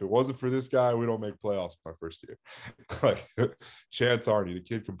believe that if it wasn't for this guy, we don't make playoffs my first year. Like, Chance Arney, the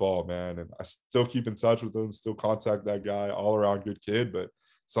kid could ball, man. And I still keep in touch with him, still contact that guy, all around good kid. But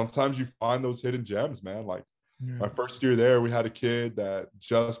sometimes you find those hidden gems, man. Like, my first year there, we had a kid that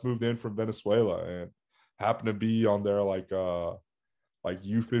just moved in from Venezuela and happened to be on their like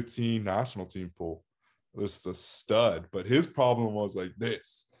U15 national team pool. This the stud. But his problem was like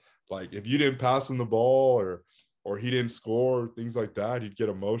this. Like, if you didn't pass him the ball or he didn't score, things like that, he'd get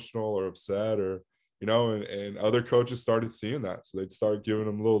emotional or upset, or, you know, and other coaches started seeing that. So they'd start giving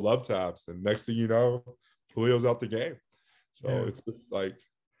him little love taps. And next thing you know, Julio's out the game. So it's just like,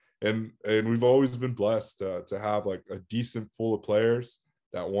 and we've always been blessed to have like a decent pool of players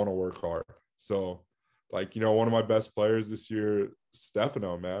that want to work hard. So, like, you know, one of my best players this year,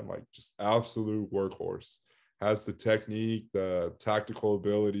 Stefano, man, like just absolute workhorse. Has the technique, the tactical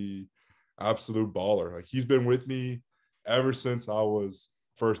ability, absolute baller. Like, he's been with me ever since I was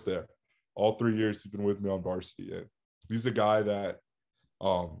first there. All 3 years he's been with me on varsity. And he's a guy that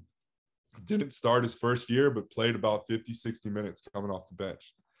didn't start his first year, but played about 50, 60 minutes coming off the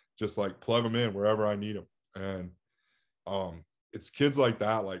bench. Just like plug him in wherever I need him. And it's kids like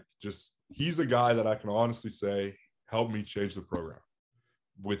that, like, just he's a guy that I can honestly say helped me change the program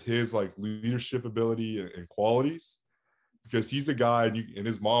with his like leadership ability and qualities, because he's a guy, and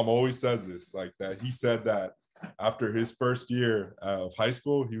his mom always says this, like, that he said that after his first year of high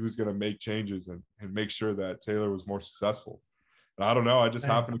school, he was going to make changes and make sure that Taylor was more successful. And I don't know, I just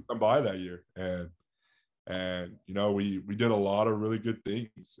happened to come by that year, and you know, we did a lot of really good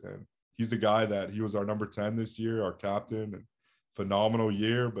things. And he's a guy that he was our number 10 this year, our captain, and phenomenal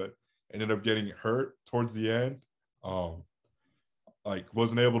year, but ended up getting hurt towards the end. Like,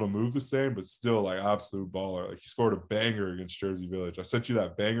 wasn't able to move the same, but still like absolute baller. Like, he scored a banger against Jersey Village. I sent you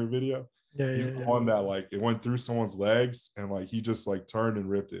that banger video. He's the one that like it went through someone's legs and like he just like turned and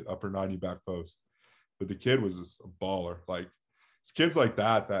ripped it upper 90 back post. But the kid was just a baller. Like, it's kids like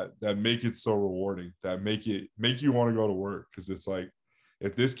that make it so rewarding, that make you want to go to work, because it's like,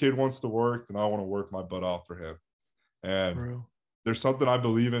 if this kid wants to work, then I want to work my butt off for him. And there's something I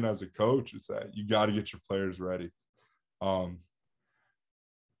believe in as a coach. It's that you got to get your players ready. I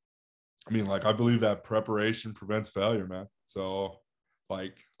mean, like, I believe that preparation prevents failure, man. So,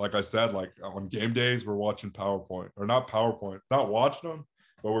 like I said, like, on game days, we're watching PowerPoint, or not PowerPoint, not watching them,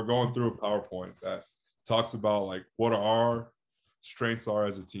 but we're going through a PowerPoint that talks about like what our strengths are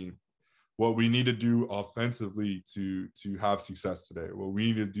as a team, what we need to do offensively to have success today, what we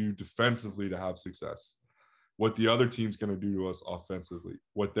need to do defensively to have success, what the other team's going to do to us offensively,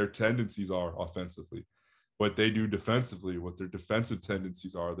 what their tendencies are offensively, what they do defensively, what their defensive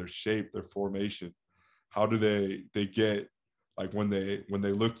tendencies are, their shape, their formation. How do they get, like, when they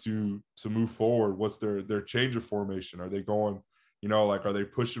look to move forward, what's their change of formation? Are they going, you know, like, are they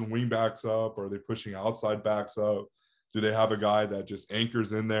pushing wing backs up? Or are they pushing outside backs up? Do they have a guy that just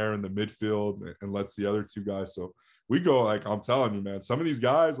anchors in there in the midfield and lets the other two guys? So we go, like, I'm telling you, man, some of these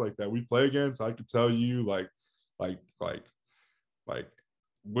guys like that we play against, I could tell you like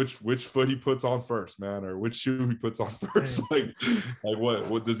which foot he puts on first, man, or which shoe he puts on first. like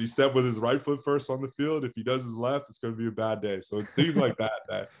what does he step with his right foot first on the field? If he does his left, it's going to be a bad day. So it's things like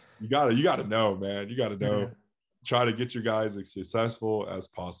that you gotta know, man. You gotta know. Yeah. Try to get your guys as successful as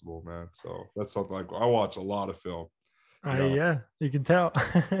possible, man. So that's something, like, I watch a lot of film. Yeah, you can tell.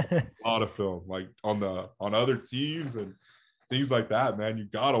 A lot of film, like on other teams and things like that, man. You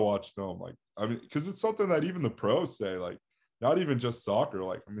gotta watch film, like, I mean, because it's something that even the pros say, like, not even just soccer.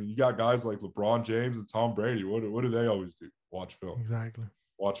 Like, I mean, you got guys like LeBron James and Tom Brady. What do they always do? Watch film. Exactly.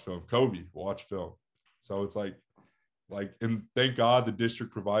 Watch film. Kobe, watch film. So it's like, and thank God the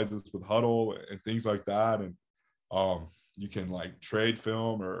district provides us with Huddle and things like that. And you can like trade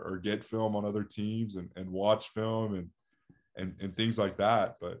film or get film on other teams and watch film and things like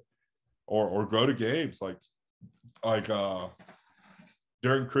that. But or go to games like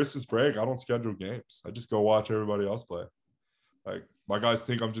during Christmas break, I don't schedule games. I just go watch everybody else play. Like, my guys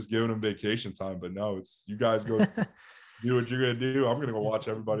think I'm just giving them vacation time, but no, it's you guys go do what you're gonna do. I'm gonna go watch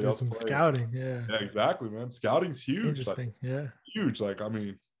everybody else some play. Scouting. Yeah, exactly, man. Scouting's huge. Interesting. Like, huge. Like, I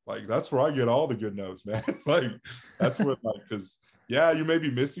mean, Like, that's where I get all the good notes, man. Like, that's what, like, because, yeah, you may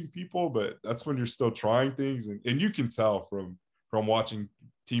be missing people, but that's when you're still trying things. And you can tell from watching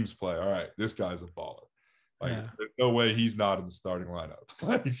teams play, all right, this guy's a baller. Like, there's no way he's not in the starting lineup.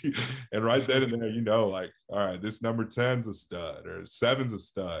 Like, and right then and there, you know, like, all right, this number 10's a stud or 7's a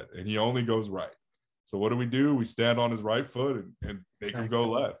stud, and he only goes right. So what do? We stand on his right foot and make him go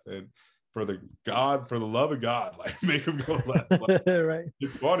left. And for the love of God, like, make him go left. Like, Right.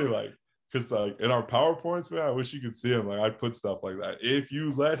 It's funny, like, because like in our PowerPoints, man, I wish you could see him. Like, I put stuff like that. If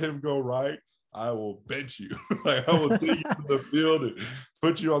you let him go right, I will bench you. Like, I will take you to the field and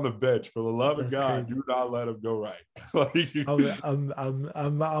put you on the bench. For the love of God, do not let him go right. Like,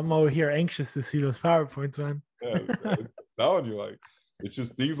 I'm over here anxious to see those PowerPoints, man. I'm telling you, like, it's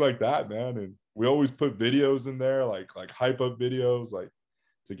just things like that, man. And we always put videos in there, like hype up videos, like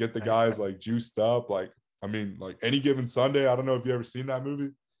to get the guys like juiced up. Like, I mean, like Any Given Sunday. I don't know if you ever seen that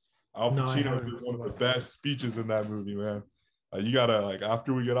movie. Al Pacino gives one of the best speeches in that movie, man. You gotta, like,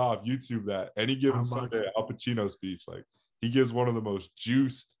 after we get off, YouTube that Any Given Sunday Al Pacino speech. Like, he gives one of the most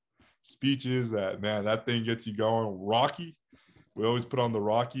juiced speeches that, man, that thing gets you going. Rocky, we always put on the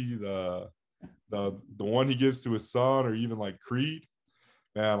Rocky, the one he gives to his son, or even like Creed.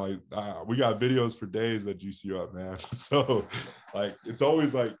 Man, like, we got videos for days that juice you up, man. So, like, it's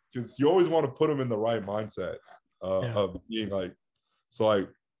always like, because you always want to put them in the right mindset of being like, so like,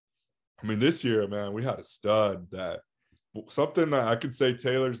 I mean, this year, man, we had a stud that something that I could say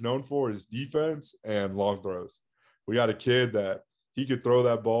Taylor's known for is defense and long throws. We got a kid that he could throw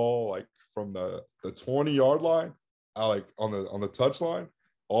that ball like from the 20-yard line, like on the touch line,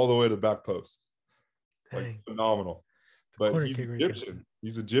 all the way to the back post. Like, phenomenal. But he's Egyptian.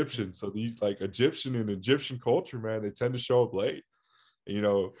 He's Egyptian. So these, like, Egyptian and Egyptian culture, man, they tend to show up late. And, you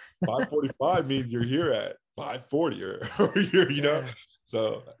know, 5:45 means you're here at 5:40 or you're, you know.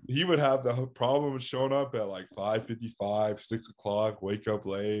 So he would have the problem of showing up at like 5:55, 6 o'clock, wake up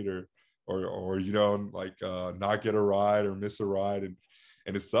late, or you know, like not get a ride or miss a ride, and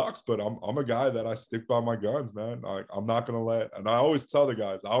it sucks. But I'm a guy that I stick by my guns, man. I'm not gonna let. And I always tell the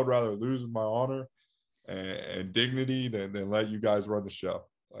guys, I would rather lose with my honor and dignity than let you guys run the show.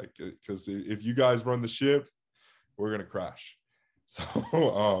 Like, because if you guys run the ship, we're gonna crash.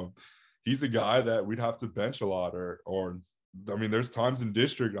 So he's a guy that we'd have to bench a lot, or I mean, there's times in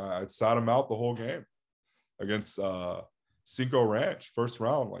district I sat him out the whole game against Cinco Ranch, first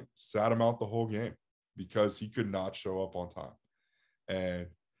round, like sat him out the whole game because he could not show up on time. And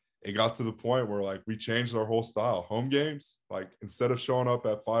it got to the point where, like, we changed our whole style. Home games, like, instead of showing up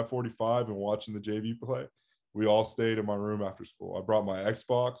at 5:45 and watching the JV play, we all stayed in my room after school. I brought my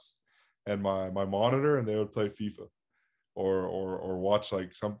Xbox and my monitor, and they would play FIFA or watch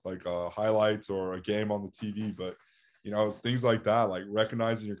like some highlights or a game on the TV. But, you know, it's things like that, like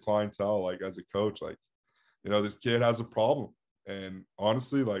recognizing your clientele, like as a coach, like, you know, this kid has a problem. And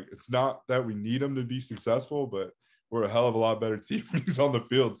honestly, like, it's not that we need him to be successful, but we're a hell of a lot better team when he's on the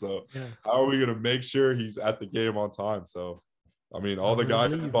field. So how are we going to make sure he's at the game on time? So, I mean, all the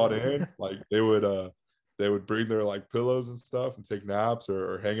guys bought in, like, they would bring their like pillows and stuff and take naps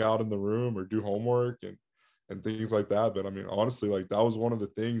or hang out in the room or do homework and things like that. But I mean, honestly, like, that was one of the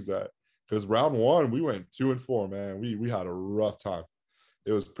things that, because round one, we went 2-4, man. We had a rough time.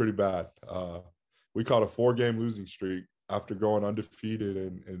 It was pretty bad. We caught a 4-game losing streak after going undefeated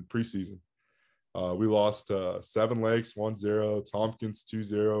in preseason. We lost to Seven Lakes 1-0, Tompkins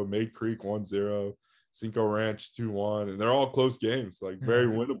 2-0, Maid Creek 1-0, Cinco Ranch 2-1. And they're all close games, like very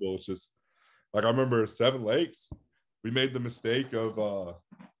winnable. It's just, like, I remember Seven Lakes, we made the mistake of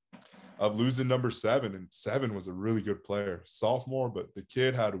losing number 7, and 7 was a really good player, sophomore, but the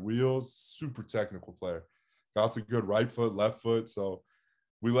kid had wheels, super technical player, got a good right foot, left foot. So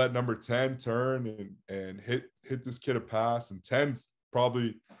we let number 10 turn and hit this kid a pass, and 10's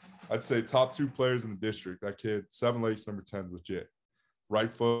probably, I'd say, top 2 players in the district. That kid, Seven Lakes, number 10 is legit.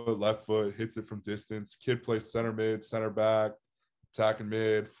 Right foot, left foot, hits it from distance. Kid plays center mid, center back, attacking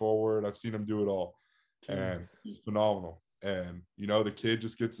mid, forward. I've seen him do it all. And he's phenomenal. And, you know, the kid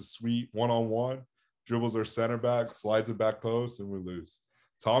just gets a sweet one-on-one, dribbles our center back, slides it back post, and we lose.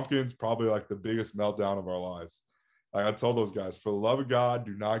 Tompkins, probably like the biggest meltdown of our lives. Like, I told those guys, for the love of God,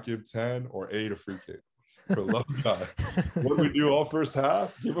 do not give 10 or 8 a free kick. For the love of God. What do we do all first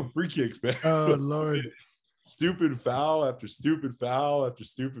half? Give them free kicks, man. Oh, Lord. Stupid foul after stupid foul after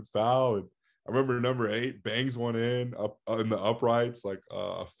stupid foul. And I remember number 8 bangs one in up in the uprights, like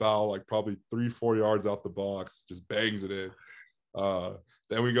a foul, like probably 3-4 yards out the box, just bangs it in.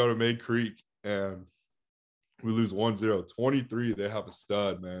 Then we go to Maid Creek and we lose 1-0. 23, they have a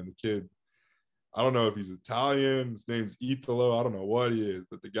stud, man. The kid, I don't know if he's Italian. His name's Italo. I don't know what he is,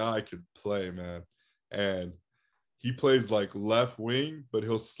 but the guy can play, man. And he plays like left wing, but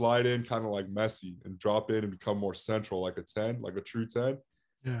he'll slide in kind of like Messi and drop in and become more central, like a 10, like a true 10.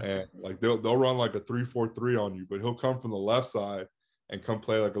 Yeah. And like they'll run like a 3-4-3 on you, but he'll come from the left side and come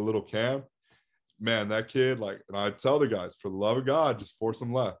play like a little cam. Man, that kid, like, and I tell the guys, for the love of God, just force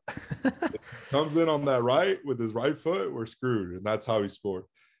him left. Comes in on that right with his right foot, we're screwed. And that's how he scored.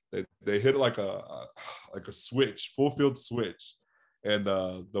 They hit like a switch, full field switch. And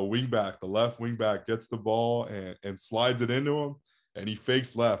the wing back, the left wing back gets the ball and slides it into him, and he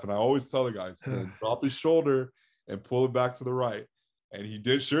fakes left. And I always tell the guys, drop his shoulder and pull it back to the right. And he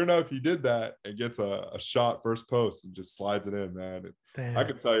did, sure enough, he did that and gets a shot first post and just slides it in, man. I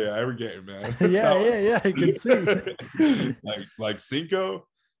can tell you every game, man. yeah, I can see. like Cinco,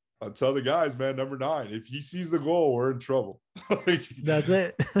 I'll tell the guys, man, number 9, if he sees the goal, we're in trouble. That's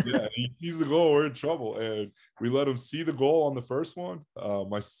it. Yeah, he sees the goal, we're in trouble. And we let him see the goal on the first one.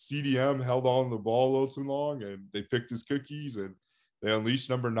 My CDM held on to the ball a little too long, and they picked his cookies, and they unleashed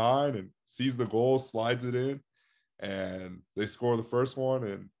number 9 and sees the goal, slides it in, and they score the first one.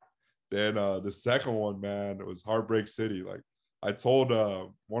 And then the second one, man, it was Heartbreak City. Like I told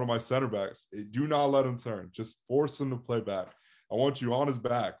one of my center backs, hey, do not let him turn. Just force him to play back. I want you on his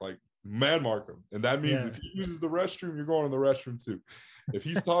back, like man mark him. And that means if he uses the restroom, you're going in the restroom too. If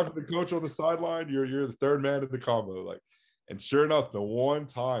he's talking to the coach on the sideline, you're the third man in the combo. Like, and sure enough, the one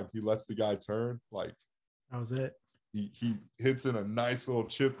time he lets the guy turn, like that was it. He hits in a nice little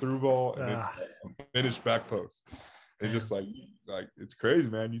chip through ball, and it's a finished back post. It's just like it's crazy,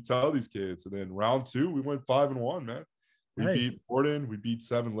 man. You tell these kids. And then round 2, we went 5-1, man. We beat Borden. We beat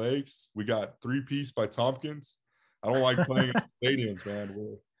Seven Lakes. We got 3-piece by Tompkins. I don't like playing in stadiums, man.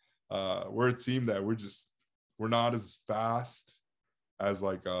 We're a team that we're not as fast as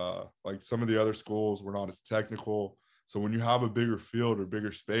like some of the other schools. We're not as technical. So when you have a bigger field or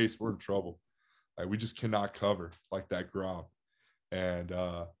bigger space, we're in trouble. Like we just cannot cover like that ground. And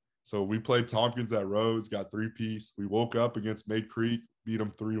so we played Tompkins at Rhodes, got 3-piece. We woke up against Maid Creek, beat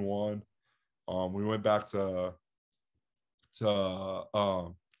them 3-1. We went back to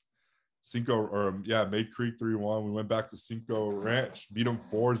Maid Creek 3-1. We went back to Cinco Ranch, beat them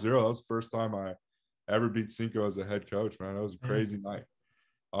 4-0. That was the first time I ever beat Cinco as a head coach, man. It was a crazy night.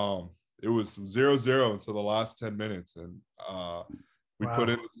 It was 0-0 until the last 10 minutes. And we put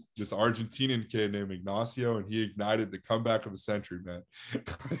in this Argentinian kid named Ignacio, and he ignited the comeback of the century, man.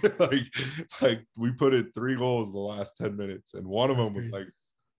 like we put in 3 goals in the last 10 minutes. And one of them was like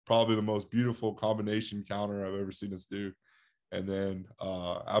probably the most beautiful combination counter I've ever seen us do. And then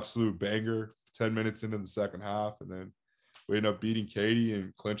absolute banger 10 minutes into the second half. And then we ended up beating Katy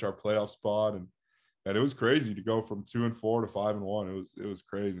and clinch our playoff spot. And it was crazy to go from 2-4 to 5-1. It was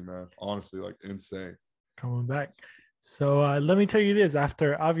crazy, man. Honestly, like insane. Coming back. So let me tell you this.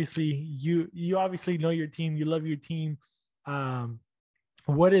 After obviously you obviously know your team, you love your team.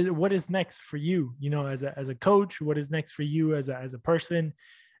 What is next for you? You know, as a coach, what is next for you as a person?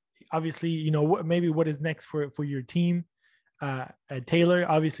 Obviously, you know what is next for your team. At Taylor,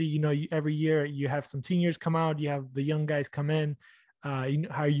 obviously, you know, every year you have some seniors come out, you have the young guys come in. You know,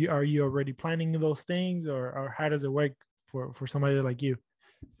 are you already planning those things, or how does it work for somebody like you?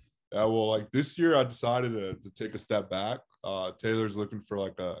 Yeah, well, like this year I decided to take a step back. Taylor's looking for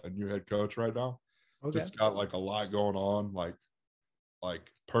like a new head coach right now. Okay. Just got like a lot going on, like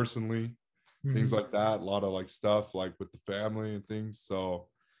personally, things like that. A lot of like stuff like with the family and things. So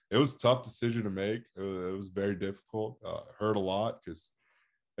it was a tough decision to make. It was very difficult. Hurt a lot because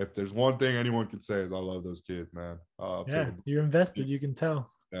if there's one thing anyone can say is I love those kids, man. You're invested. You can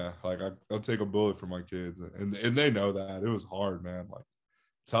tell. Yeah, like I'll take a bullet for my kids, and they know that. It was hard, man. Like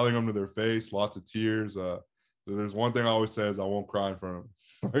telling them to their face, lots of tears. There's one thing I always say is I won't cry in front of them.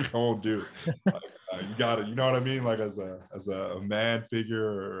 Like I won't do it. Like, you got it. You know what I mean? Like as a man figure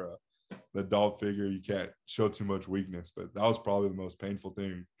or an adult figure, you can't show too much weakness. But that was probably the most painful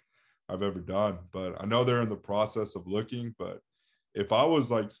thing I've ever done. But I know they're in the process of looking. But if I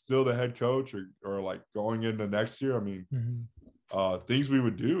was like still the head coach or like going into next year, I mean, things we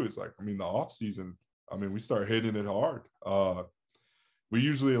would do is like, I mean, the off season, I mean, we start hitting it hard. We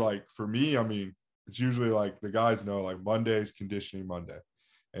usually like, for me, I mean, it's usually like the guys know like Monday's conditioning Monday,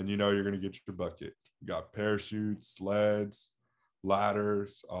 and you know you're going to get your bucket. You got parachutes, sleds,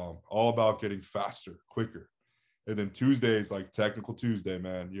 ladders, all about getting faster, quicker. And then Tuesday is like technical Tuesday,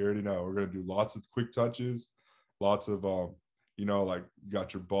 man. You already know we're going to do lots of quick touches, lots of, you know, like you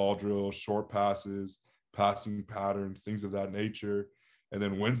got your ball drills, short passes, passing patterns, things of that nature. And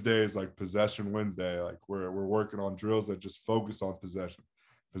then Wednesday is like possession Wednesday. Like we're working on drills that just focus on possession.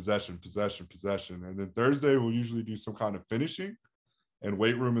 possession, possession, possession. And then Thursday, we'll usually do some kind of finishing and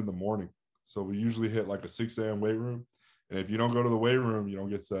weight room in the morning. So we usually hit like a 6 a.m. weight room. And if you don't go to the weight room, you don't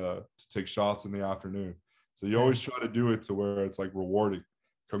get to take shots in the afternoon. So you always try to do it to where it's like rewarding.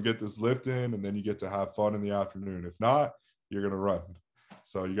 Come get this lift in, and then you get to have fun in the afternoon. If not, you're going to run.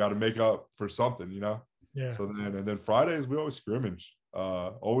 So you got to make up for something, Yeah. So then Fridays, we always scrimmage.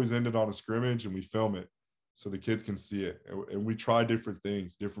 Always ended on a scrimmage, and we film it so the kids can see it. And we try different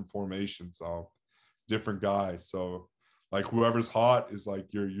things, different formations, different guys. So like whoever's hot is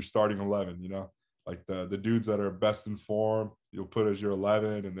like your starting 11, like the dudes that are best in form, you'll put as your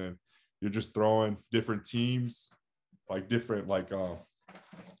 11, and then you're just throwing different teams, like different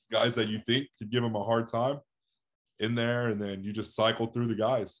guys that you think could give them a hard time in there, and then you just cycle through the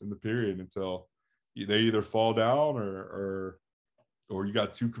guys in the period until they either fall down or you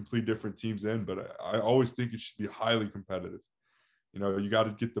got two complete different teams in. But I always think it should be highly competitive. You got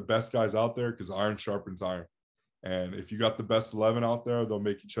to get the best guys out there because iron sharpens iron. And if you got the best 11 out there, they'll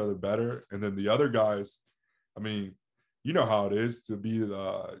make each other better. And then the other guys, I mean, you know how it is to be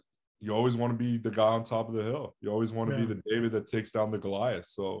you always want to be the guy on top of the hill. You always want to be the David that takes down the Goliath.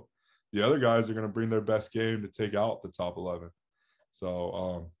 So the other guys are going to bring their best game to take out the top 11.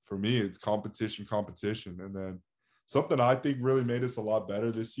 So for me, it's competition. And then something I think really made us a lot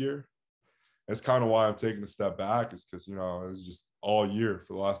better this year. That's kind of why I'm taking a step back, is because, it was just all year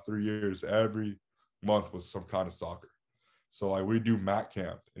for the last 3 years, every month was some kind of soccer. So like we do mat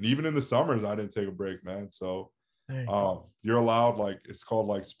camp, and even in the summers, I didn't take a break, man. So you're allowed, like, it's called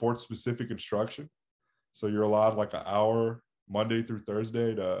like sports specific instruction. So you're allowed like an hour Monday through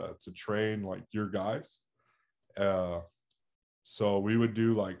Thursday to train like your guys. So we would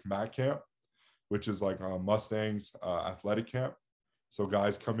do like mat camp, which is like Mustangs athletic camp. So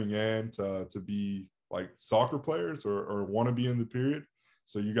guys coming in to be like soccer players or want to be in the period.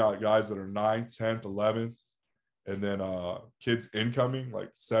 So you got guys that are 9th, 10th, 11th, and then kids incoming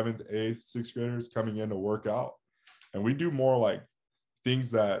like 7th, 8th, 6th graders coming in to work out. And we do more like things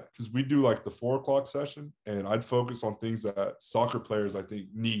that, because we do like the 4 o'clock session, and I'd focus on things that soccer players I think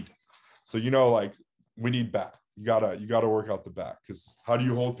need. So, like we need back. You gotta work out the back, because how do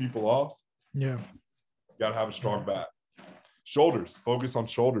you hold people off? Yeah. You gotta have a strong back. Shoulders, focus on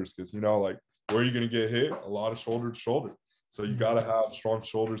shoulders, because like where you're gonna get hit, a lot of shoulder to shoulder. So you gotta have strong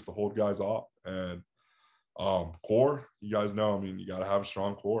shoulders to hold guys off. And core, you guys know, you gotta have a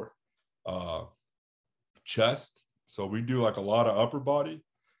strong core. Chest. So we do like a lot of upper body.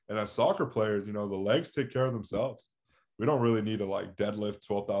 And as soccer players, the legs take care of themselves. We don't really need to like deadlift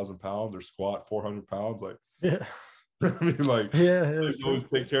 12,000 pounds or squat 400 pounds. Like, yeah. They always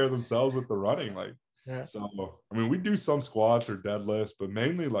take care of themselves with the running. Like, yeah. So, we do some squats or deadlifts, but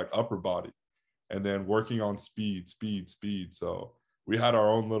mainly like upper body, and then working on speed. So we had our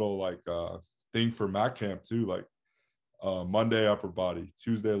own little like thing for mat camp too, like Monday upper body,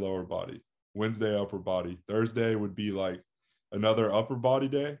 Tuesday lower body, Wednesday upper body, Thursday would be like another upper body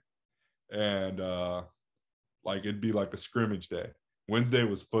day, and like it'd be like a scrimmage day. Wednesday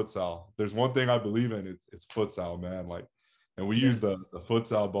was futsal. There's one thing I believe in, it's futsal, man. Like, and we use the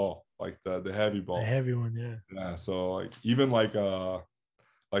futsal ball, like the heavy ball. The heavy one, yeah. Yeah. So like even like the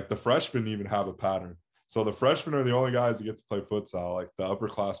freshmen even have a pattern. So the freshmen are the only guys that get to play futsal. Like the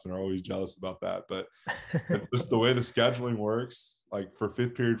upperclassmen are always jealous about that. But it's just the way the scheduling works. Like for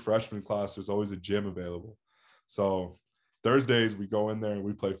 5th period freshman class, there's always a gym available. So Thursdays we go in there and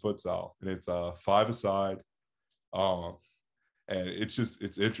we play futsal, and it's 5-a-side. And it's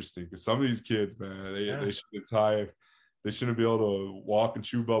interesting because some of these kids, man, they shouldn't tie. They shouldn't be able to walk and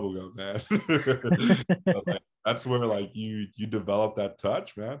chew bubblegum, man. So, like, that's where like you develop that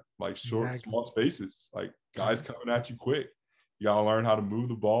touch, man. Like short, small spaces, like guys coming at you quick. You gotta learn how to move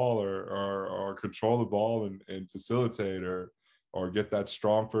the ball or control the ball and facilitate or get that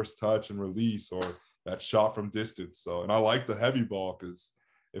strong first touch and release, or that shot from distance. So, and I like the heavy ball because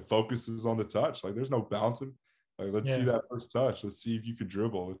it focuses on the touch. Like there's no bouncing. Like let's see that first touch. Let's see if you could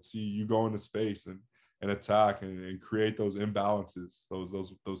dribble. Let's see you go into space and attack and create those imbalances, those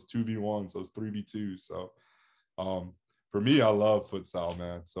 2v1s, those 3v2s. So for me, I love futsal,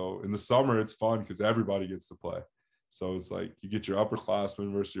 man. So in the summer, it's fun because everybody gets to play. So it's like you get your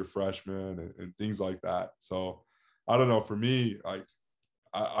upperclassmen versus your freshmen and things like that. So I don't know. For me, like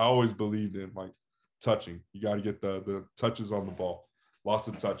I always believed in like touching. You got to get the touches on the ball, lots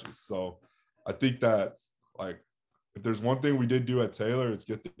of touches. So I think that like if there's one thing we did do at Taylor, it's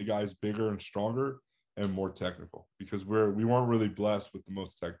get the guys bigger and stronger and more technical, because we weren't really blessed with the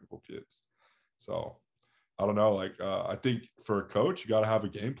most technical kids. So I don't know. Like I think for a coach, you got to have a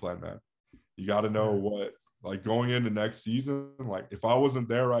game plan, man. You got to know like going into next season, like if I wasn't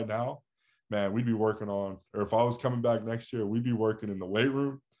there right now, man, we'd be working on, or if I was coming back next year, we'd be working in the weight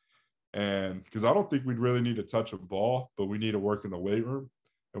room. And because I don't think we'd really need to touch a ball, but we need to work in the weight room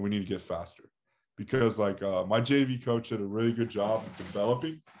and we need to get faster. Because like my JV coach did a really good job of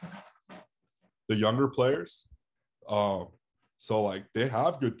developing the younger players. So like they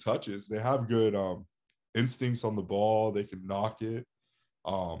have good touches, they have good instincts on the ball, they can knock it.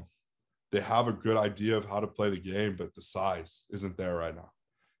 They have a good idea of how to play the game, but the size isn't there right now.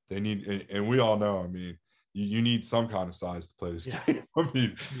 They need, and we all know, I mean, you need some kind of size to play this game. I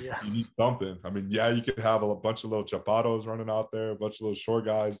mean, you need something. I mean, yeah, you could have a bunch of little chapados running out there, a bunch of little short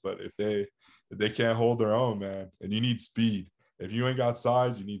guys, but if they can't hold their own, man, and you need speed. If you ain't got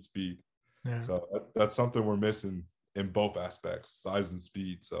size, you need speed. Yeah. So that's something we're missing in both aspects, size and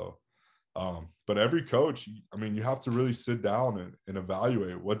speed. So, but every coach, I mean, you have to really sit down and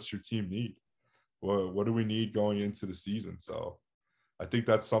evaluate what's your team need. What do we need going into the season? So I think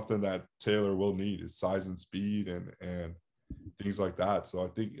that's something that Taylor will need is size and speed and things like that. So I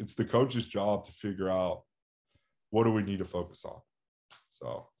think it's the coach's job to figure out what do we need to focus on.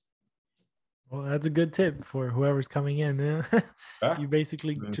 So. Well, that's a good tip for whoever's coming in. Yeah. You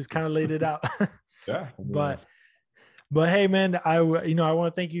basically just kind of laid it out. Yeah. But hey, man, I want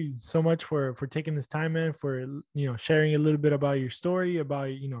to thank you so much for taking this time, man, for, sharing a little bit about your story, about,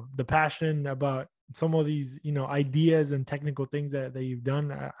 the passion, about some of these, ideas and technical things that you've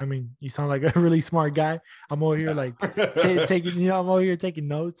done. I mean, you sound like a really smart guy. I'm over here like taking, I'm over here taking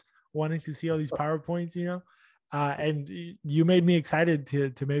notes, wanting to see all these PowerPoints, and you made me excited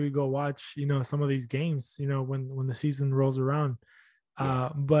to maybe go watch, some of these games, when the season rolls around.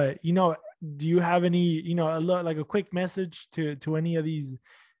 But, do you have any, like a quick message to any of these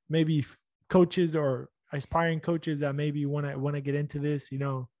maybe coaches or aspiring coaches that maybe want to get into this,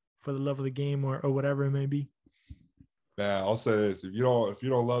 for the love of the game or whatever it may be? Man, I'll say this: if you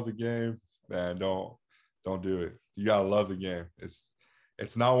don't love the game, man, don't do it. You gotta love the game.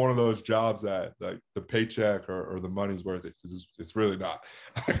 It's not one of those jobs that like the paycheck or the money's worth it, because it's really not.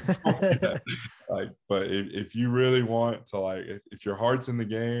 But if you really want to, like, if your heart's in the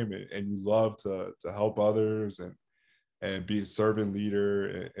game and you love to help others and be a servant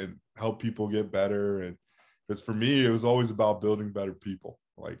leader and help people get better, and because for me it was always about building better people.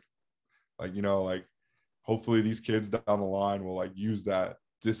 Like hopefully these kids down the line will like use that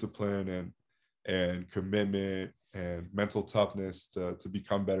discipline and commitment and mental toughness to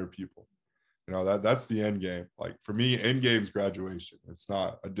become better people. That's the end game. Like for me, end game is graduation. It's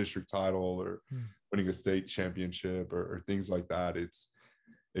not a district title or winning a state championship or things like that.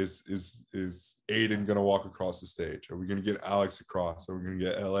 Is Aiden going to walk across the stage? Are we going to get Alex across? Are we going to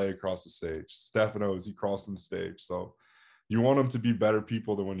get LA across the stage? Stefano, is he crossing the stage? So you want them to be better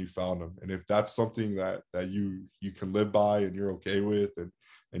people than when you found them. And if that's something that you can live by and you're okay with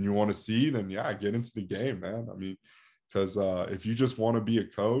and you want to see, then yeah, get into the game, man. I mean, because if you just want to be a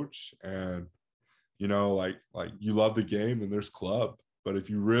coach and, like you love the game, then there's club. But if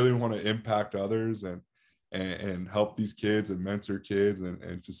you really want to impact others and help these kids and mentor kids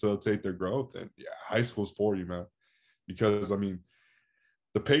and facilitate their growth, then yeah, high school's for you, man. Because, I mean,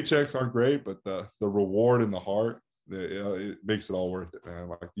 the paychecks aren't great, but the reward in the heart, it makes it all worth it, man.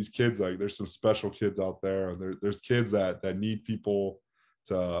 Like these kids, like there's some special kids out there. There's kids that need people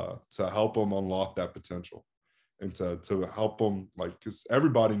to help them unlock that potential and to help them, like, because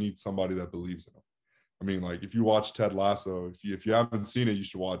everybody needs somebody that believes in them. I mean, like if you watch Ted Lasso, if you haven't seen it, you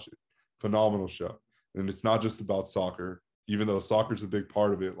should watch it. Phenomenal show. And it's not just about soccer, even though soccer's a big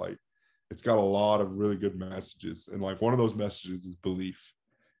part of it. Like it's got a lot of really good messages. And like one of those messages is belief.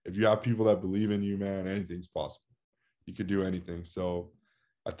 If you have people that believe in you, man, anything's possible. You could do anything. So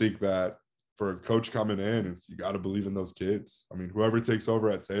I think that for a coach coming in, you got to believe in those kids. I mean, whoever takes over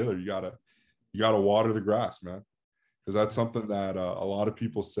at Taylor, you gotta water the grass, man. Because that's something that a lot of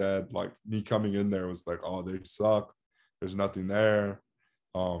people said, like me coming in there was like, oh, they suck. There's nothing there.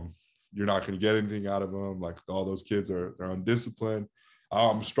 You're not going to get anything out of them. Like all those kids they're undisciplined.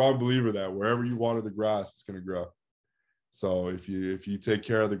 I'm a strong believer that wherever you water the grass, it's going to grow. So if you take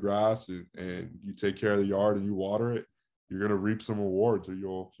care of the grass and you take care of the yard and you water it, you're going to reap some rewards, or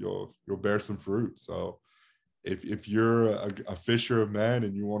you'll bear some fruit. So if you're a fisher of men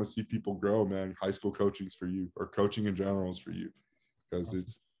and you want to see people grow, man, high school coaching is for you, or coaching in general is for you, because awesome.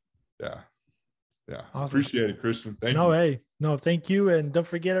 It's awesome. Appreciate it, Christian. Thank you. Thank you. And don't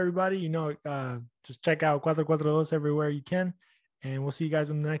forget, everybody, just check out 442 everywhere you can, and we'll see you guys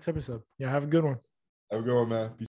in the next episode. Yeah, have a good one. Have a good one, man. Peace.